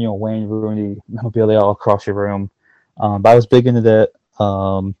 Wayne Rooney memorabilia all across your room. But I was big into that.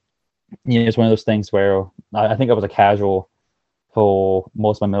 It's one of those things where I think I was a casual for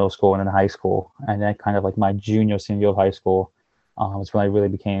most of my middle school and in high school, and then kind of like my junior, senior year of high school was when I really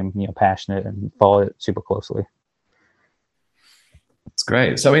became passionate and followed it super closely. It's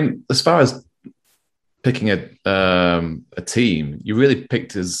great. So I mean, as far as picking a team, you really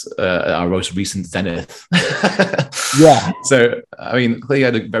picked as our most recent Zenith. Yeah. So I mean, clearly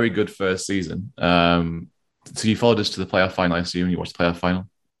had a very good first season. So you followed us to the playoff final, I assume. You watched the playoff final.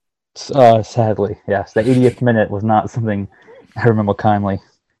 Sadly, yes. The 80th minute was not something I remember kindly.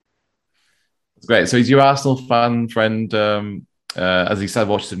 It's great. So is your Arsenal fan friend, as he said,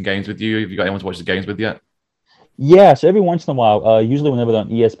 watched some games with you? Have you got anyone to watch the games with yet? Yeah, so every once in a while, usually whenever they're on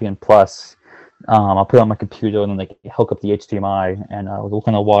ESPN Plus, I'll put it on my computer and then hook up the HDMI and we'll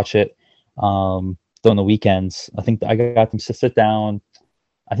kind of watch it during the weekends. I think I got them to sit down.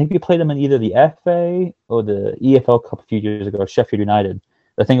 I think we played them in either the FA or the EFL Cup a few years ago, Sheffield United.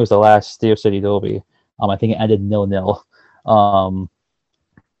 I think it was the last Steel City Derby. I think it ended 0-0.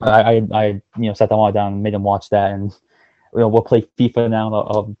 I sat them all down and made them watch that, and we'll play FIFA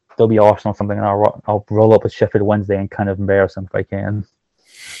now. There'll be Arsenal or something, and I'll roll up with Sheffield Wednesday and kind of embarrass them if I can.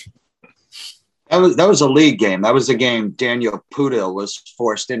 That was a league game. That was a game Daniel Pudil was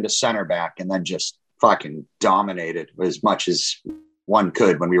forced into center back and then just fucking dominated as much as one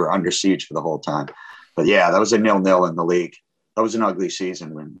could when we were under siege for the whole time. But yeah, that was a 0-0 in the league. That was an ugly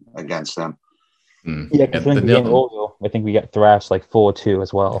season against them. Yeah, because I think we got thrashed like 4-2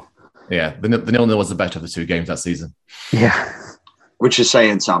 as well. Yeah, the 0-0 was the better of the two games that season. Yeah. Which is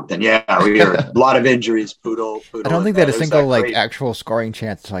saying something. Yeah, we heard a lot of injuries. Poodle. I don't think they had a single actual scoring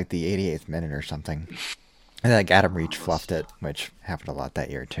chance to like the 88th minute or something. And like Adam Reach fluffed it, which happened a lot that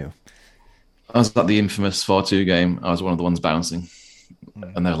year too. I was at the infamous 4-2 game. I was one of the ones bouncing.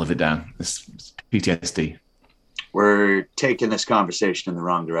 I'll never live it down. It's PTSD. We're taking this conversation in the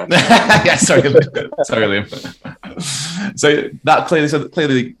wrong direction. Yeah, sorry, Liam. So that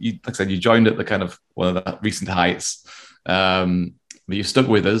clearly, you, like I said, you joined at the kind of one of the recent heights. But you stuck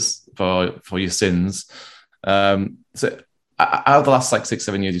with us for your sins. So out of the last like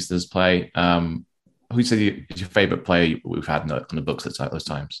 6-7 years you still play, who'd say is your favourite player we've had on the books at those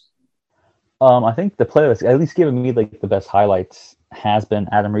times? I think the player that's at least given me like the best highlights has been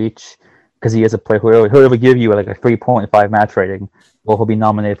Adam Reach, because he is a player who'll ever give you like a 3.5 match rating, or he'll be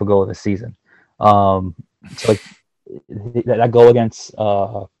nominated for goal of the season. So like that goal against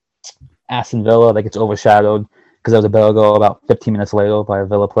Aston Villa, like it's overshadowed because there was a better goal about 15 minutes later by a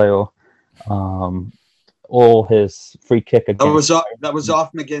Villa player. All his free kick against that was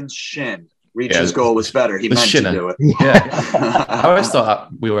off McGinn's shin. Reach's goal was better. He meant to do it. Yeah. I always thought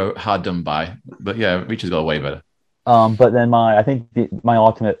we were hard done by, but yeah, Reach's goal way better. But then I think my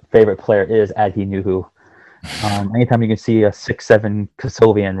ultimate favorite player is Adhi Nuhu. Anytime you can see a 6'7"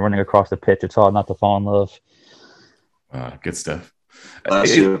 Kosovian running across the pitch, it's hard not to fall in love. Good stuff.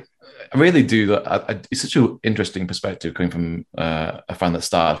 Bless you. I really do. It's such an interesting perspective coming from a fan that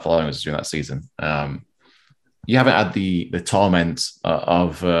started following us during that season. You haven't had the torment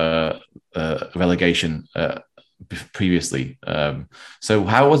of relegation previously. So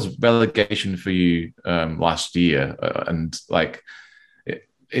how was relegation for you last year? And like,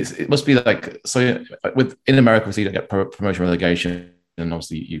 it must be like, so in America, so you don't get promotion relegation. And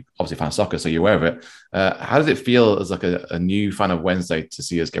obviously, you found soccer, so you're aware of it. How does it feel as like a new fan of Wednesday to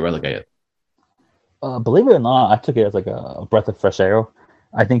see us get relegated? Believe it or not, I took it as like a breath of fresh air.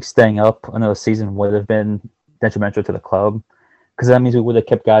 I think staying up another season would have been detrimental to the club, because that means we would have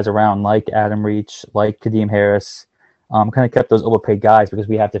kept guys around like Adam Reach, like Kadeem Harris, kind of kept those overpaid guys, because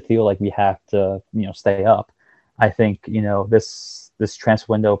we have to feel like we have to, stay up. I think, this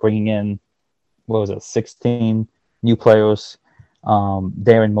transfer window bringing in, 16 new players.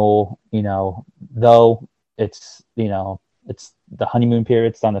 Darren Moore, though it's the honeymoon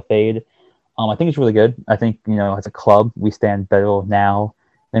period starting to fade. I think it's really good. I think, as a club, we stand better now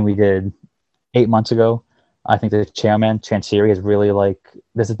than we did 8 months ago. I think the chairman, Chansiri, has really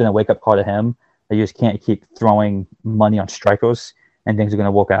this has been a wake-up call to him. That you just can't keep throwing money on strikers and things are going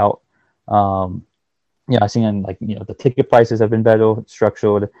to work out. I've seen the ticket prices have been better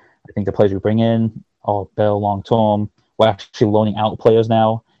structured. I think the players we bring in are better long-term. We're actually loaning out players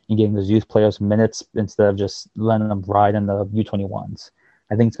now and giving those youth players minutes instead of just letting them ride in the U21s.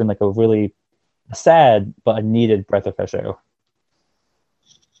 I think it's been a really sad but a needed breath of fresh air.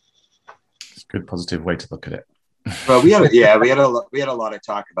 It's a good positive way to look at it. Well, we had a lot of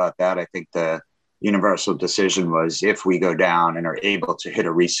talk about that. I think the universal decision was if we go down and are able to hit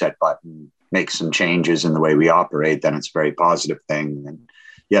a reset button, make some changes in the way we operate, then it's a very positive thing. And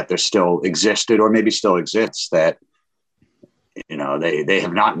yet there still existed, or maybe still exists, that they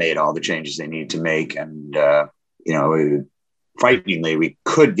have not made all the changes they need to make, and frighteningly, we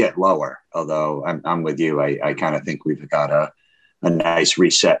could get lower. Although I'm with you, I kind of think we've got a nice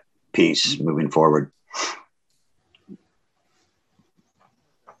reset piece moving forward.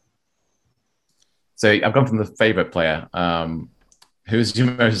 So I've gone from the favorite player. Who's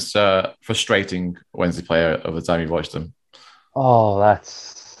your most frustrating Wednesday player over the time you've watched them? Oh,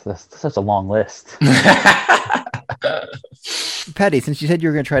 that's such a long list. Patty, since you said you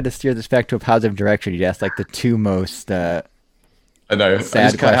were going to try to steer this back to a positive direction, you'd ask the two most I know.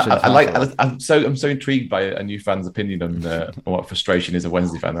 sad questions. I'm so intrigued by a new fan's opinion on what frustration is a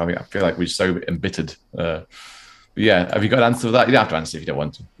Wednesday fan. I mean, I feel like we're so embittered. But yeah, have you got an answer for that? You don't have to answer if you don't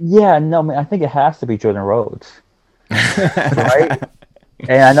want to. Yeah, no, I think it has to be Jordan Rhodes, right?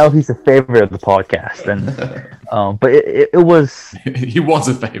 And I know he's a favorite of the podcast, and but it was. He was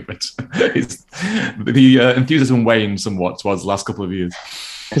a favorite. The enthusiasm waned somewhat towards the last couple of years.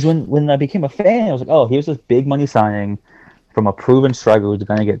 Because when I became a fan, I was like, oh, here's this big money signing from a proven striker who's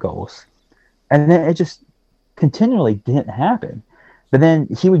going to get goals, and then it just continually didn't happen. But then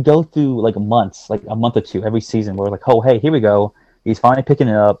he would go through a month or two every season where we're like, oh, hey, here we go. He's finally picking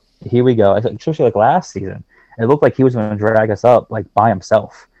it up. Here we go. Especially last season. It looked like he was going to drag us up by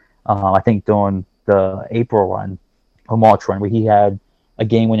himself. I think during the April run or March run where he had a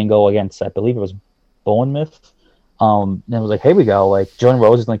game-winning goal against, I believe it was Bournemouth. And it was like, here we go. Jordan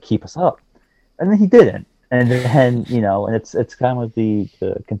Rhodes is going to keep us up. And then he didn't. And then, and it's kind of the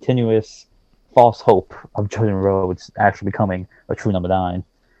continuous false hope of Jordan Rhodes actually becoming a true number 9.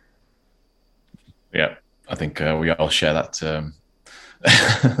 Yeah, I think we all share that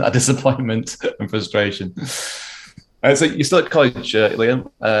that disappointment and frustration. So you're still at college,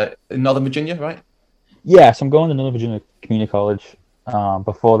 Liam, in Northern Virginia, right? Yeah, so I'm going to Northern Virginia Community College.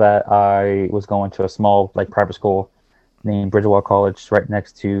 Before that, I was going to a small private school named Bridgewater College right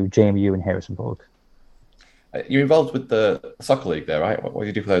next to JMU in Harrisonburg. You're involved with the soccer league there, right? What do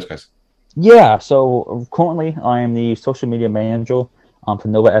you do for those guys? Yeah, so currently I am the social media manager for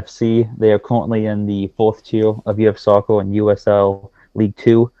Nova FC. They are currently in the 4th tier of UF Soccer and USL League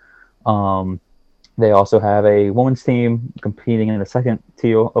 2. They also have a women's team competing in the 2nd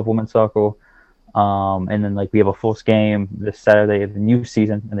tier of women's soccer. And then we have a first game this Saturday of the new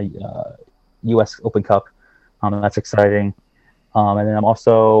season in the US Open Cup. That's exciting. And then I'm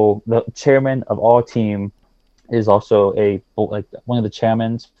also the chairman of our team. Is also one of the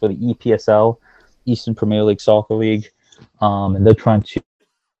chairmen for the EPSL, Eastern Premier League Soccer League, and they're trying to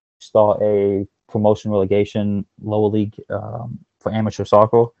start a promotion relegation lower league for amateur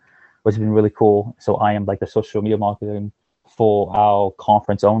soccer, which has been really cool. So I am the social media marketing for our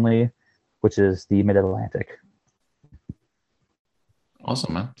conference only, which is the Mid-Atlantic.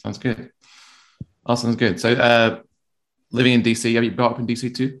 Awesome, man. Sounds good. Sounds good. So living in DC, have you brought up in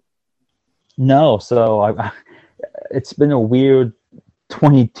DC too? No, so it's been a weird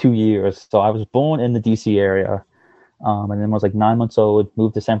 22 years. So I was born in the DC area, and then was 9 months old,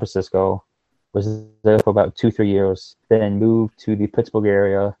 moved to San Francisco, was there for about 2-3 years, then moved to the Pittsburgh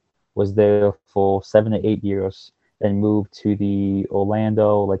area, was there for 7 to 8 years, then moved to the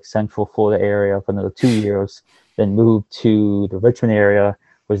Orlando, Central Florida area for another 2 years, then moved to the Richmond area,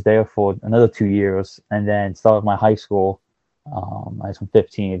 was there for another 2 years, and then started my high school. I was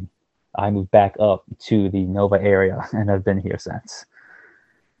 15. I moved back up to the Nova area, and I've been here since.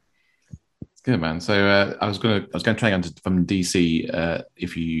 Good, man. So I was going to try and from DC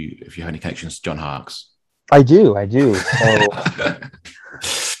if you have any connections to John Harkes. I do. So, you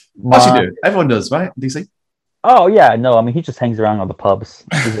do. Everyone does, right? DC. Oh yeah, no. He just hangs around on the pubs.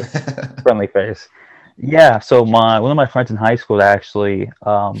 He's a friendly face. Yeah. So one of my friends in high school actually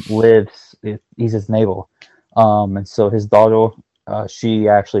lives. He's his neighbor, and so his daughter. She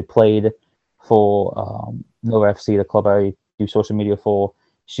actually played for Nova FC, the club I social media for.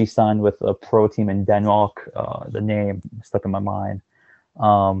 She signed with a pro team in Denmark. The name stuck in my mind.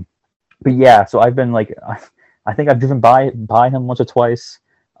 But yeah, so I've been like, I think I've driven by him once or twice.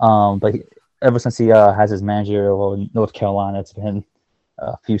 But ever since he has his managerial role in North Carolina, it's been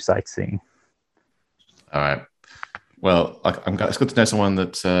a few sightseeing. All right. Well, it's good to know someone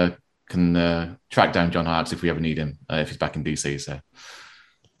that can track down John Harkes if we ever need him, if he's back in DC. So,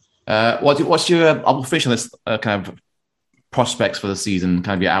 what's your? I'll finish on this kind of prospects for the season,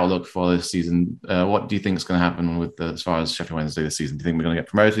 kind of your outlook for this season. What do you think is going to happen with as far as Sheffield Wednesday this season? Do you think we're going to get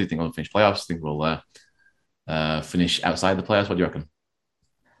promoted? Do you think we'll finish playoffs? Do you think we'll finish outside the playoffs? What do you reckon?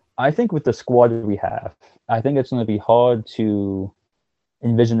 I think with the squad we have, I think it's going to be hard to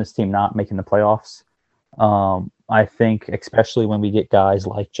envision this team not making the playoffs. I think especially when we get guys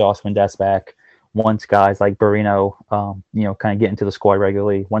like Josh Windass back, once guys like Barino, kind of get into the squad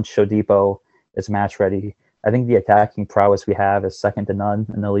regularly, once Shodipo is match ready, I think the attacking prowess we have is second to none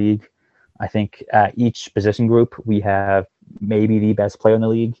in the league. I think at each position group, we have maybe the best player in the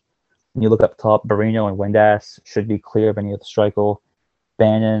league. When you look up top, Barino and Windass should be clear of any other striker.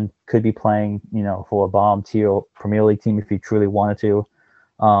 Bannon could be playing, for a bomb tier Premier League team if he truly wanted to.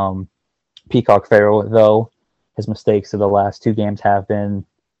 Peacock Farrell, though, his mistakes of the last two games have been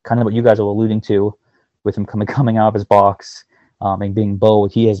kind of what you guys are alluding to, with him coming out of his box and being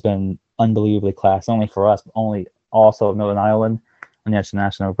bold. He has been unbelievably class, not only for us, but also Northern Ireland on the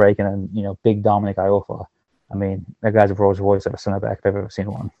international break, and then, big Dominic Iofa. I mean, that guy's a Rolls Royce of a center back if I've ever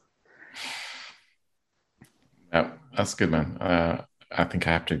seen one. Yeah, that's good, man. I think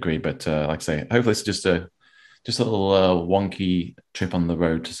I have to agree, but like I say, hopefully it's just a little wonky trip on the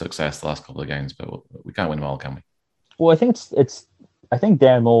road to success the last couple of games, but we can't win them all, can we? Well, I think I think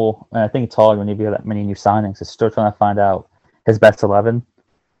Dan Moore, and I think it's hard when you have that many new signings, is still trying to find out his best 11.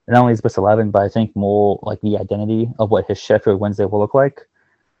 And not only his best 11, but I think more like the identity of what his Sheffield Wednesday will look like.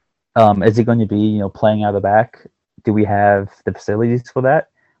 Is he going to be, playing out of the back? Do we have the facilities for that?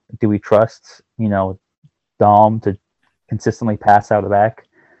 Do we trust, Dom to consistently pass out of the back?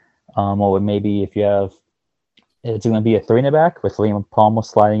 Or maybe if you have, it's going to be a 3 in the back with Liam Palmer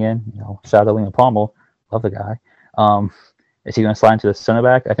sliding in. Shout out to Liam Palmer, love the guy. Is he going to slide into the center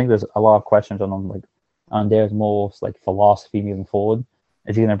back? I think there's a lot of questions on him, like on Dave Moore's philosophy moving forward.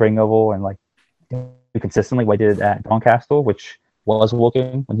 Is he going to bring over and do consistently what he did at Doncaster, which was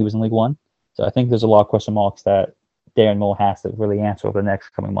working when he was in League One? So I think there's a lot of question marks that Darren Moore has to really answer over the next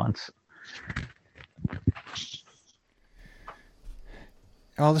coming months.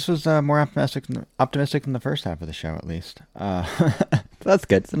 Well, this was more optimistic than the first half of the show, at least. That's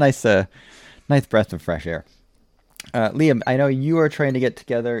good. It's a nice breath of fresh air. Liam, I know you are trying to get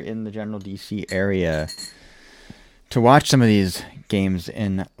together in the general DC area to watch some of these games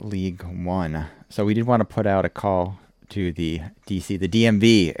in League One. So we did want to put out a call to the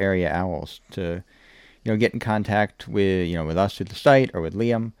DMV area Owls to, get in contact with, with us through the site or with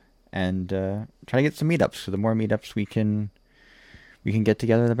Liam and try to get some meetups. So the more meetups we can get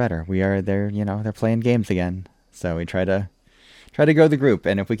together, the better. We are there, they're playing games again. So we try to grow the group,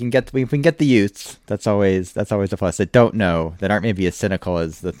 and if we can get the youths, that's always a plus. That don't know, that aren't maybe as cynical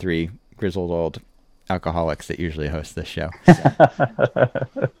as the 3 grizzled old alcoholics that usually host this show.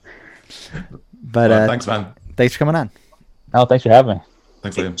 But thanks, man. Thanks for coming on. Oh, thanks for having me.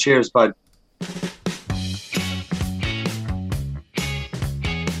 Thanks, Liam. Cheers, bud.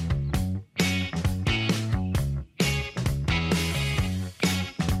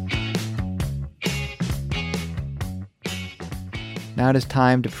 Now it is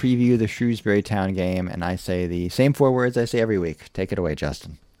time to preview the Shrewsbury Town game, and I say the same 4 words I say every week. Take it away,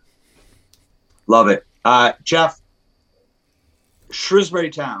 Justin. Love it. Jeff, Shrewsbury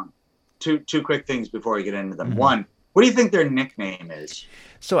Town, two quick things before we get into them. Mm-hmm. One, what do you think their nickname is?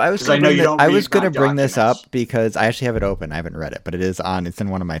 So I was going to bring this up because I actually have it open. I haven't read it, but it's in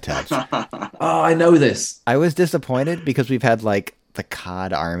one of my tabs. Oh, I know this. I was disappointed because we've had the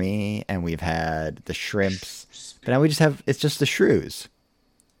Cod Army and we've had the Shrimps. But now it's just the Shrews.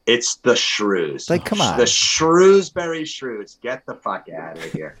 It's the Shrews. Come on. The Shrewsbury Shrews. Get the fuck out of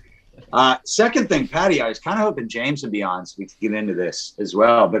here. Second thing, Patty, I was kind of hoping James would be on so we could get into this as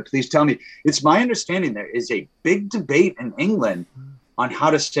well. But please tell me, it's my understanding there is a big debate in England on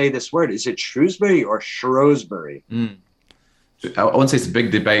how to say this word. Is it Shrewsbury or Shrewsbury? I won't say it's a big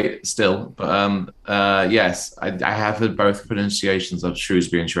debate still, but yes, I have heard both pronunciations of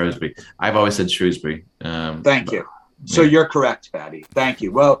Shrewsbury and Shrewsbury. I've always said Shrewsbury. Thank you. So you're correct, Patty. Thank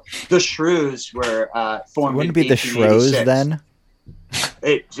you. Well, the Shrews were formed. Wouldn't it be the Shrews then?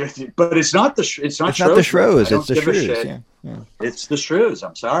 But it's not the it's not the Shrews. It's the Shrews. Yeah. It's the Shrews.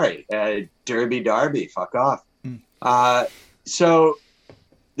 I'm sorry. Derby, fuck off. So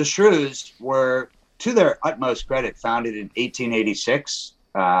the Shrews were, to their utmost credit, founded in 1886.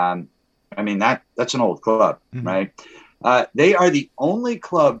 I mean, that's an old club, right? They are the only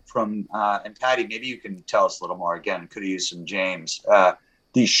club from, and Patty, maybe you can tell us a little more. Again, could have used some James.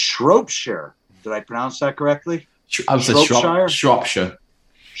 The Shropshire. Did I pronounce that correctly? I would say Shropshire.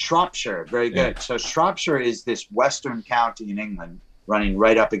 Shropshire, very good. Yeah. So Shropshire is this western county in England running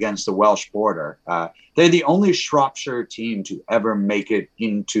right up against the Welsh border. They're the only Shropshire team to ever make it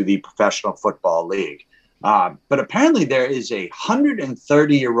into the Professional Football League. But apparently there is a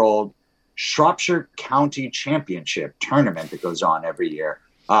 130-year-old Shropshire County Championship tournament that goes on every year.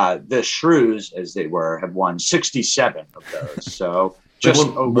 The Shrews, as they were, have won 67 of those. So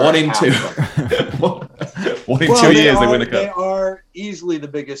just one in two. One in 2 years they win a cup. They are easily the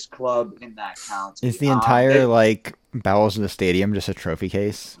biggest club in that county. Is the entire bowels of the stadium just a trophy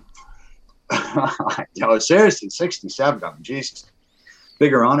case? No, seriously, 67 of them. Jesus.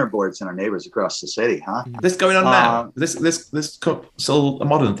 Bigger honor boards than our neighbors across the city, huh? This going on now? This cup still a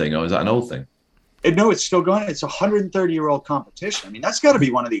modern thing, or is that an old thing? No, it's still going. It's a 130-year-old competition. I mean, that's got to be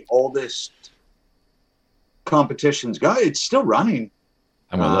one of the oldest competitions. It's still running.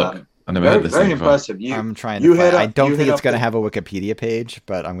 I'm gonna look. I never heard this. Very impressive. I'm trying to. I don't think it's going to have a Wikipedia page,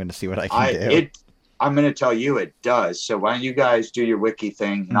 but I'm going to see what I can do. I'm going to tell you it does. So why don't you guys do your wiki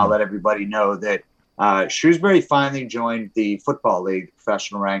thing, and I'll let everybody know that Shrewsbury finally joined the Football League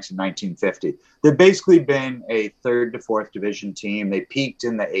professional ranks in 1950. They've basically been a third to fourth division team. They peaked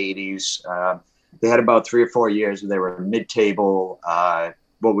in the 80s. They had about 3 or 4 years where they were mid-table,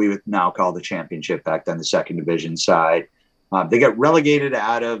 what we would now call the championship, back then the second division side. They got relegated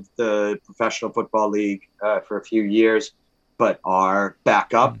out of the Professional Football League for a few years, but are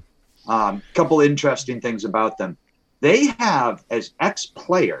back up. Couple interesting things about them. They have, as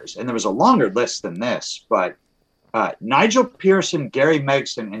ex-players, and there was a longer list than this, but Nigel Pearson, Gary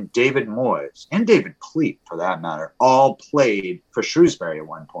Megson, and David Moyes, and David Pleat, for that matter, all played for Shrewsbury at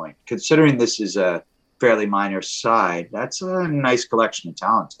one point. Considering this is a fairly minor side, that's a nice collection of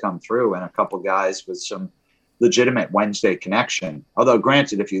talent to come through, and a couple guys with some legitimate Wednesday connection. Although,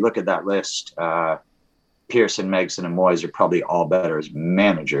 granted, if you look at that list, Pearson, Megson, and Moyes are probably all better as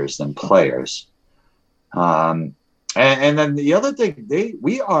managers than players. And then the other thing,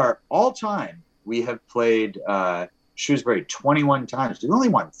 we are all time. We have played Shrewsbury 21 times. We've only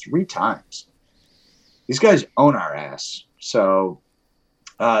won 3 times. These guys own our ass. So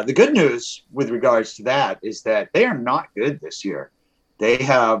the good news with regards to that is that they are not good this year. They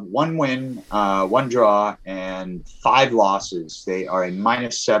have 1 win, 1 draw, and 5 losses. They are a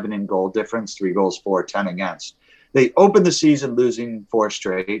 -7 in goal difference, 3 goals for, 10 against. They opened the season losing 4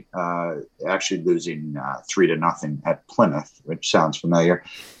 straight, actually losing 3-0 at Plymouth, which sounds familiar.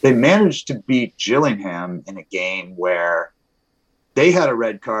 They managed to beat Gillingham in a game where they had a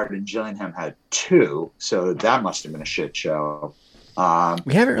red card and Gillingham had 2, so that must have been a shit show.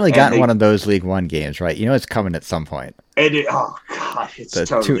 We haven't really gotten one of those League One games, right? You know it's coming at some point. Oh God, it's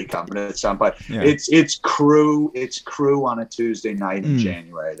totally coming at some point. Yeah. It's Crew on a Tuesday night in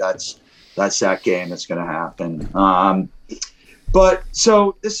January. That's that game that's going to happen. But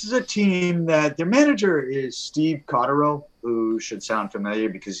so this is a team that their manager is Steve Cotterill, who should sound familiar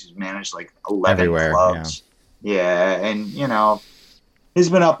because he's managed like 11 clubs. Yeah, and he's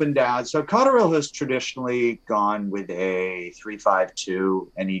been up and down. So Cotterill has traditionally gone with a 3-5-2,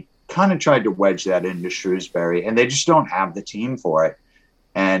 and he kind of tried to wedge that into Shrewsbury, and they just don't have the team for it.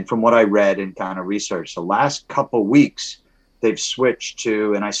 And from what I read and kind of researched, the last couple weeks they've switched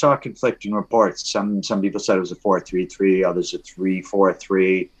to, and I saw conflicting reports. Some people said it was a 4-3-3, others a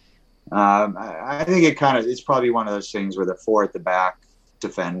 3-4-3. I think it's probably one of those things where they're 4 at the back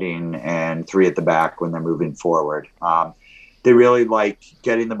defending and 3 at the back when they're moving forward. They really like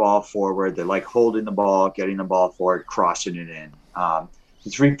getting the ball forward. They like holding the ball, getting the ball forward, crossing it in. The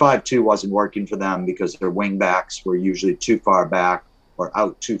 3-5-2 wasn't working for them because their wing backs were usually too far back or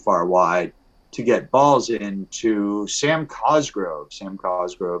out too far wide to get balls in to Sam Cosgrove. Sam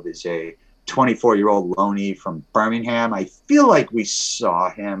Cosgrove is a 24-year-old loanee from Birmingham. I feel like we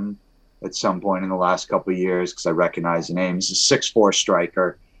saw him at some point in the last couple of years because I recognize the name. He's a 6'4"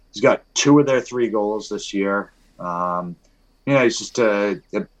 striker. He's got 2 of their 3 goals this year. He's just a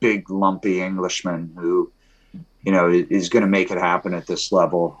big, lumpy Englishman who, is going to make it happen at this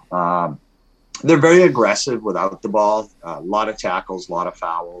level. They're very aggressive without the ball. A lot of tackles, a lot of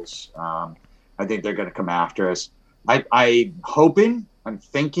fouls. I think they're going to come after us. I'm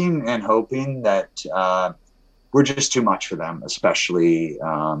thinking and hoping that we're just too much for them, especially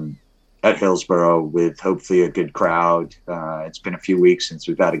at Hillsborough with hopefully a good crowd. It's been a few weeks since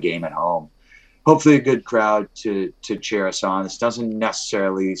we've had a game at home. hopefully a good crowd to cheer us on. This doesn't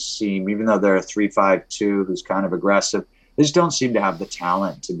necessarily seem, even though they're a 3-5-2 who's kind of aggressive, they just don't seem to have the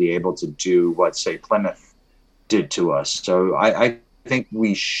talent to be able to do what, say, Plymouth did to us. So I think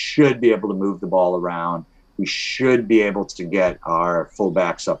we should be able to move the ball around. We should be able to get our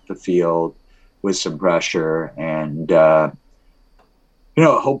fullbacks up the field with some pressure and,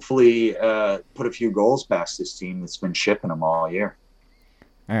 hopefully put a few goals past this team that's been shipping them all year.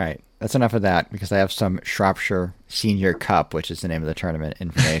 All right. That's enough of that because I have some Shropshire Senior Cup, which is the name of the tournament,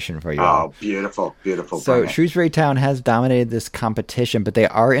 information for you all. Oh, beautiful, beautiful. So tournament. Shrewsbury Town has dominated this competition, but they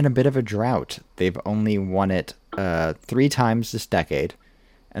are in a bit of a drought. They've only won it 3 times this decade,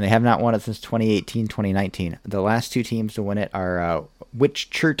 and they have not won it since 2018, 2019. The last 2 teams to win it are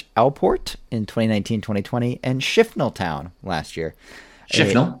Whitchurch Alport in 2019, 2020, and Shifnal Town last year.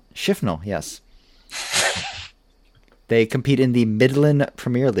 Shifnal? Shifnal, yes. They compete in the Midland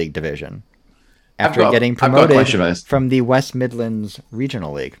Premier League division after getting promoted from the West Midlands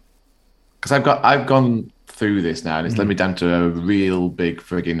Regional League. Because I've gone through this now, and it's led me down to a real big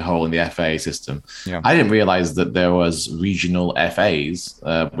frigging hole in the FA system. Yeah. I didn't realize that there was regional FAs,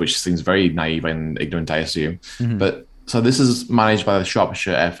 which seems very naive and ignorant, I assume. Mm-hmm. But so this is managed by the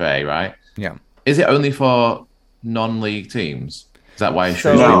Shropshire FA, right? Yeah. Is it only for non-league teams? Is that why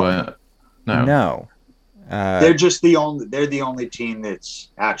Shrewsbury were? No. They're the only team that's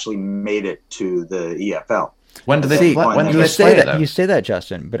actually made it to the EFL. When do they? When do they say that? You say that,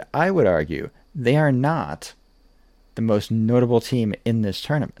 Justin, but I would argue they are not the most notable team in this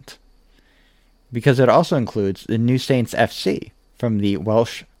tournament because it also includes the New Saints FC from the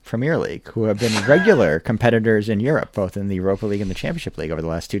Welsh Premier League, who have been regular competitors in Europe, both in the Europa League and the Championship League over the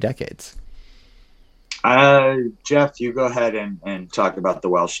last 2 decades. Jeff, you go ahead and talk about the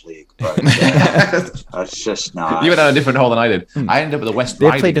Welsh League, but it's just not. You went down a different hole than I did. I ended up with the West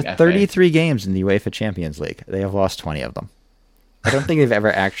Riding. They played 33 games in the UEFA Champions League. They have lost 20 of them. I don't think they've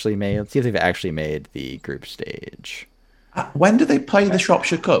ever actually made. Let's see if they've actually made the group stage. When do they play the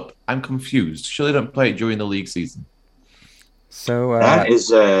Shropshire Cup? I'm confused. Surely they don't play it during the league season. So that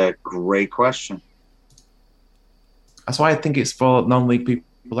is a great question. That's why I think it's for non-league people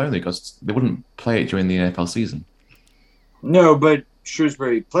only, because they wouldn't play it during the NFL season. No, but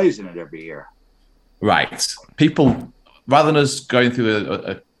Shrewsbury plays in it every year. Right. People, rather than us going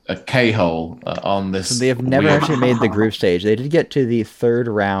through a K-hole on this... So they have never actually made the group stage. They did get to the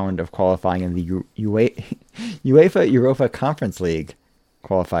 3rd round of qualifying in the UEFA Europa Conference League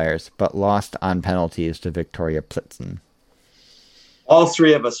qualifiers, but lost on penalties to Victoria Plitzen. All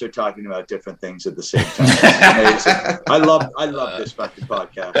 3 of us are talking about different things at the same time. It's amazing. I love this fucking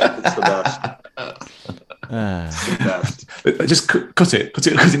podcast. It's the best. It's the best. Just cut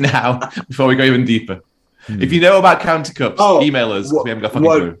it now before we go even deeper. If you know about County Cups, email us. We haven't got fucking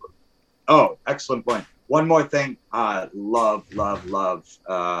clue. Oh, excellent point. One more thing. Love,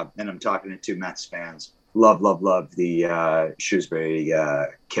 and I'm talking to 2 Mets fans. Love the Shrewsbury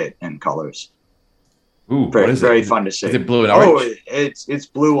kit and colors. Ooh, very fun to see. Is it blue and orange? Oh, it's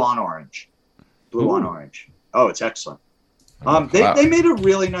blue on orange. On orange. Oh, it's excellent. They made a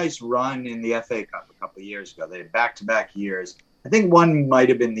really nice run in the FA Cup a couple of years ago. They had back-to-back years. I think one might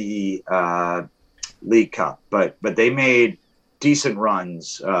have been the League Cup, but they made decent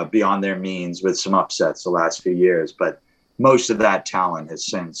runs beyond their means with some upsets the last few years. But most of that talent has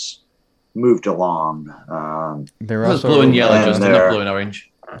since moved along. They're also blue and yellow, just not blue and orange.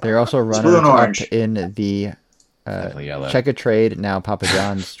 They're also runners up in the Checkatrade, now Papa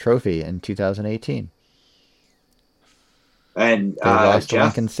John's Trophy in 2018. And they lost to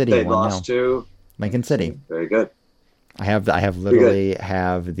Lincoln City. They lost to Lincoln City. Very good. I have literally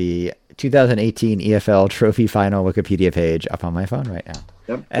have the 2018 EFL Trophy Final Wikipedia page up on my phone right now.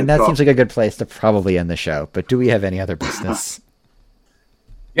 Yep, and that seems like a good place to probably end the show. But do we have any other business?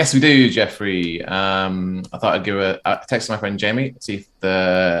 Yes, we do, Jeffrey. I thought I'd give a text to my friend Jamie, see if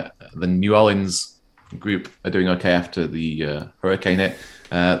the New Orleans group are doing okay after the hurricane hit.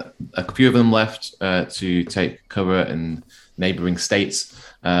 A few of them left to take cover in neighboring states.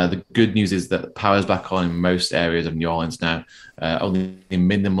 The good news is that power's back on in most areas of New Orleans now. Only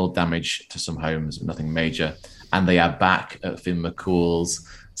minimal damage to some homes, nothing major. And they are back at Finn McCool's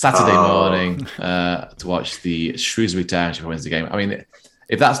Saturday morning to watch the Shrewsbury Town Wednesday game. I mean,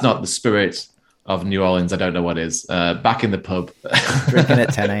 if that's not the spirit of New Orleans, I don't know what is. Back in the pub. Drinking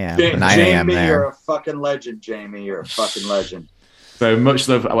at 10 a.m., 9 a.m. Jamie, there. You're a fucking legend, Jamie. You're a fucking legend. So much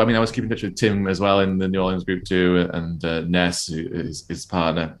love. I mean, I was keeping in touch with Tim as well in the New Orleans group too, and Ness, who is his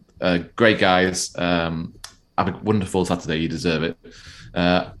partner. Great guys. Have a wonderful Saturday. You deserve it.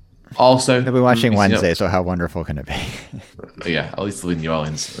 Also, They'll be watching you know, Wednesday, so how wonderful can it be? yeah, at least they'll be in New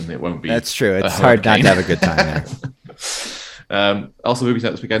Orleans, and it won't be. That's true. a It's hard not hurricane. to have a good time there. Also, movie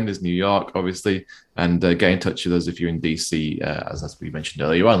set this weekend is New York, obviously, and get in touch with us if you're in DC, as we mentioned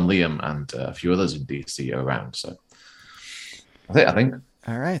earlier on. Liam and a few others in DC are around. So that's it, I think.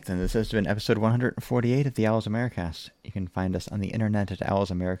 All right, then this has been episode 148 of the Owls Americast. You can find us on the internet at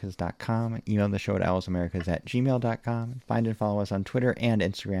owlsamericas.com, email the show at owlsamericas@gmail.com, find and follow us on Twitter and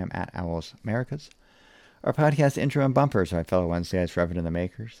Instagram at owlsamericas. Our podcast intro and bumpers are by fellow Wednesdayites Reverend and the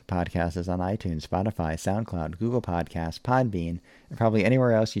Makers. The podcast is on iTunes, Spotify, SoundCloud, Google Podcasts, Podbean, and probably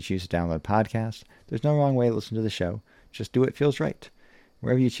anywhere else you choose to download podcasts. There's no wrong way to listen to the show. Just do what feels right.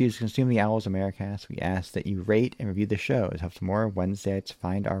 Wherever you choose to consume the Owls Americast, we ask that you rate and review the show. It helps more Wednesdayites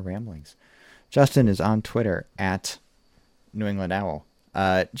find our ramblings. Justin is on Twitter at New England Owl.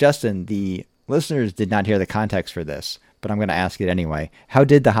 Justin, the listeners did not hear the context for this, but I'm going to ask it anyway. How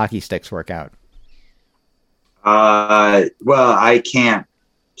did the hockey sticks work out? Well, I can't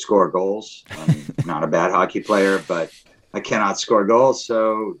score goals. I'm not a bad hockey player, but I cannot score goals.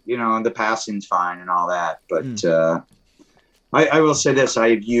 So, you know, the passing's fine and all that. But I will say this: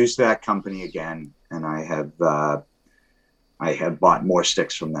 I've used that company again, and I have bought more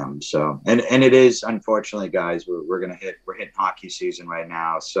sticks from them. So, and it is, unfortunately, guys, we're hitting hockey season right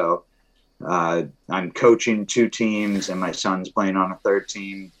now. So, I'm coaching 2 teams, and my son's playing on a 3rd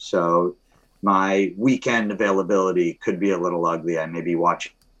team. So, my weekend availability could be a little ugly. I may be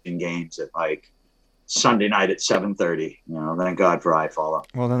watching games at like Sunday night at 7:30. You know, thank God for iFollow.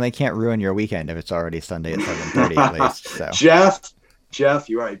 Well, then they can't ruin your weekend if it's already Sunday at 7:30 at least. So. Jeff,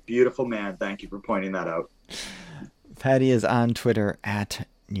 you are a beautiful man. Thank you for pointing that out. Patty is on Twitter at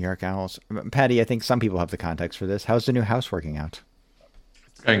New York Owls. Patty, I think some people have the context for this. How's the new house working out?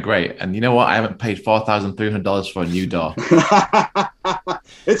 It's going great. And you know what? I haven't paid $4,300 for a new door.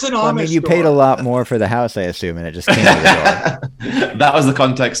 It's an Amish Well, I mean, you door. paid a lot more for the house, I assume, and it just came to the door. That was the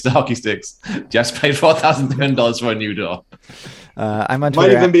context to hockey sticks. Just paid $4,300 for a new door. I'm on Might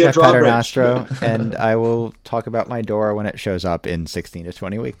Twitter even at be a Jeff drawbridge. Paternostro, and I will talk about my door when it shows up in 16 to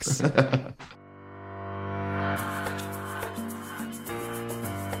 20 weeks.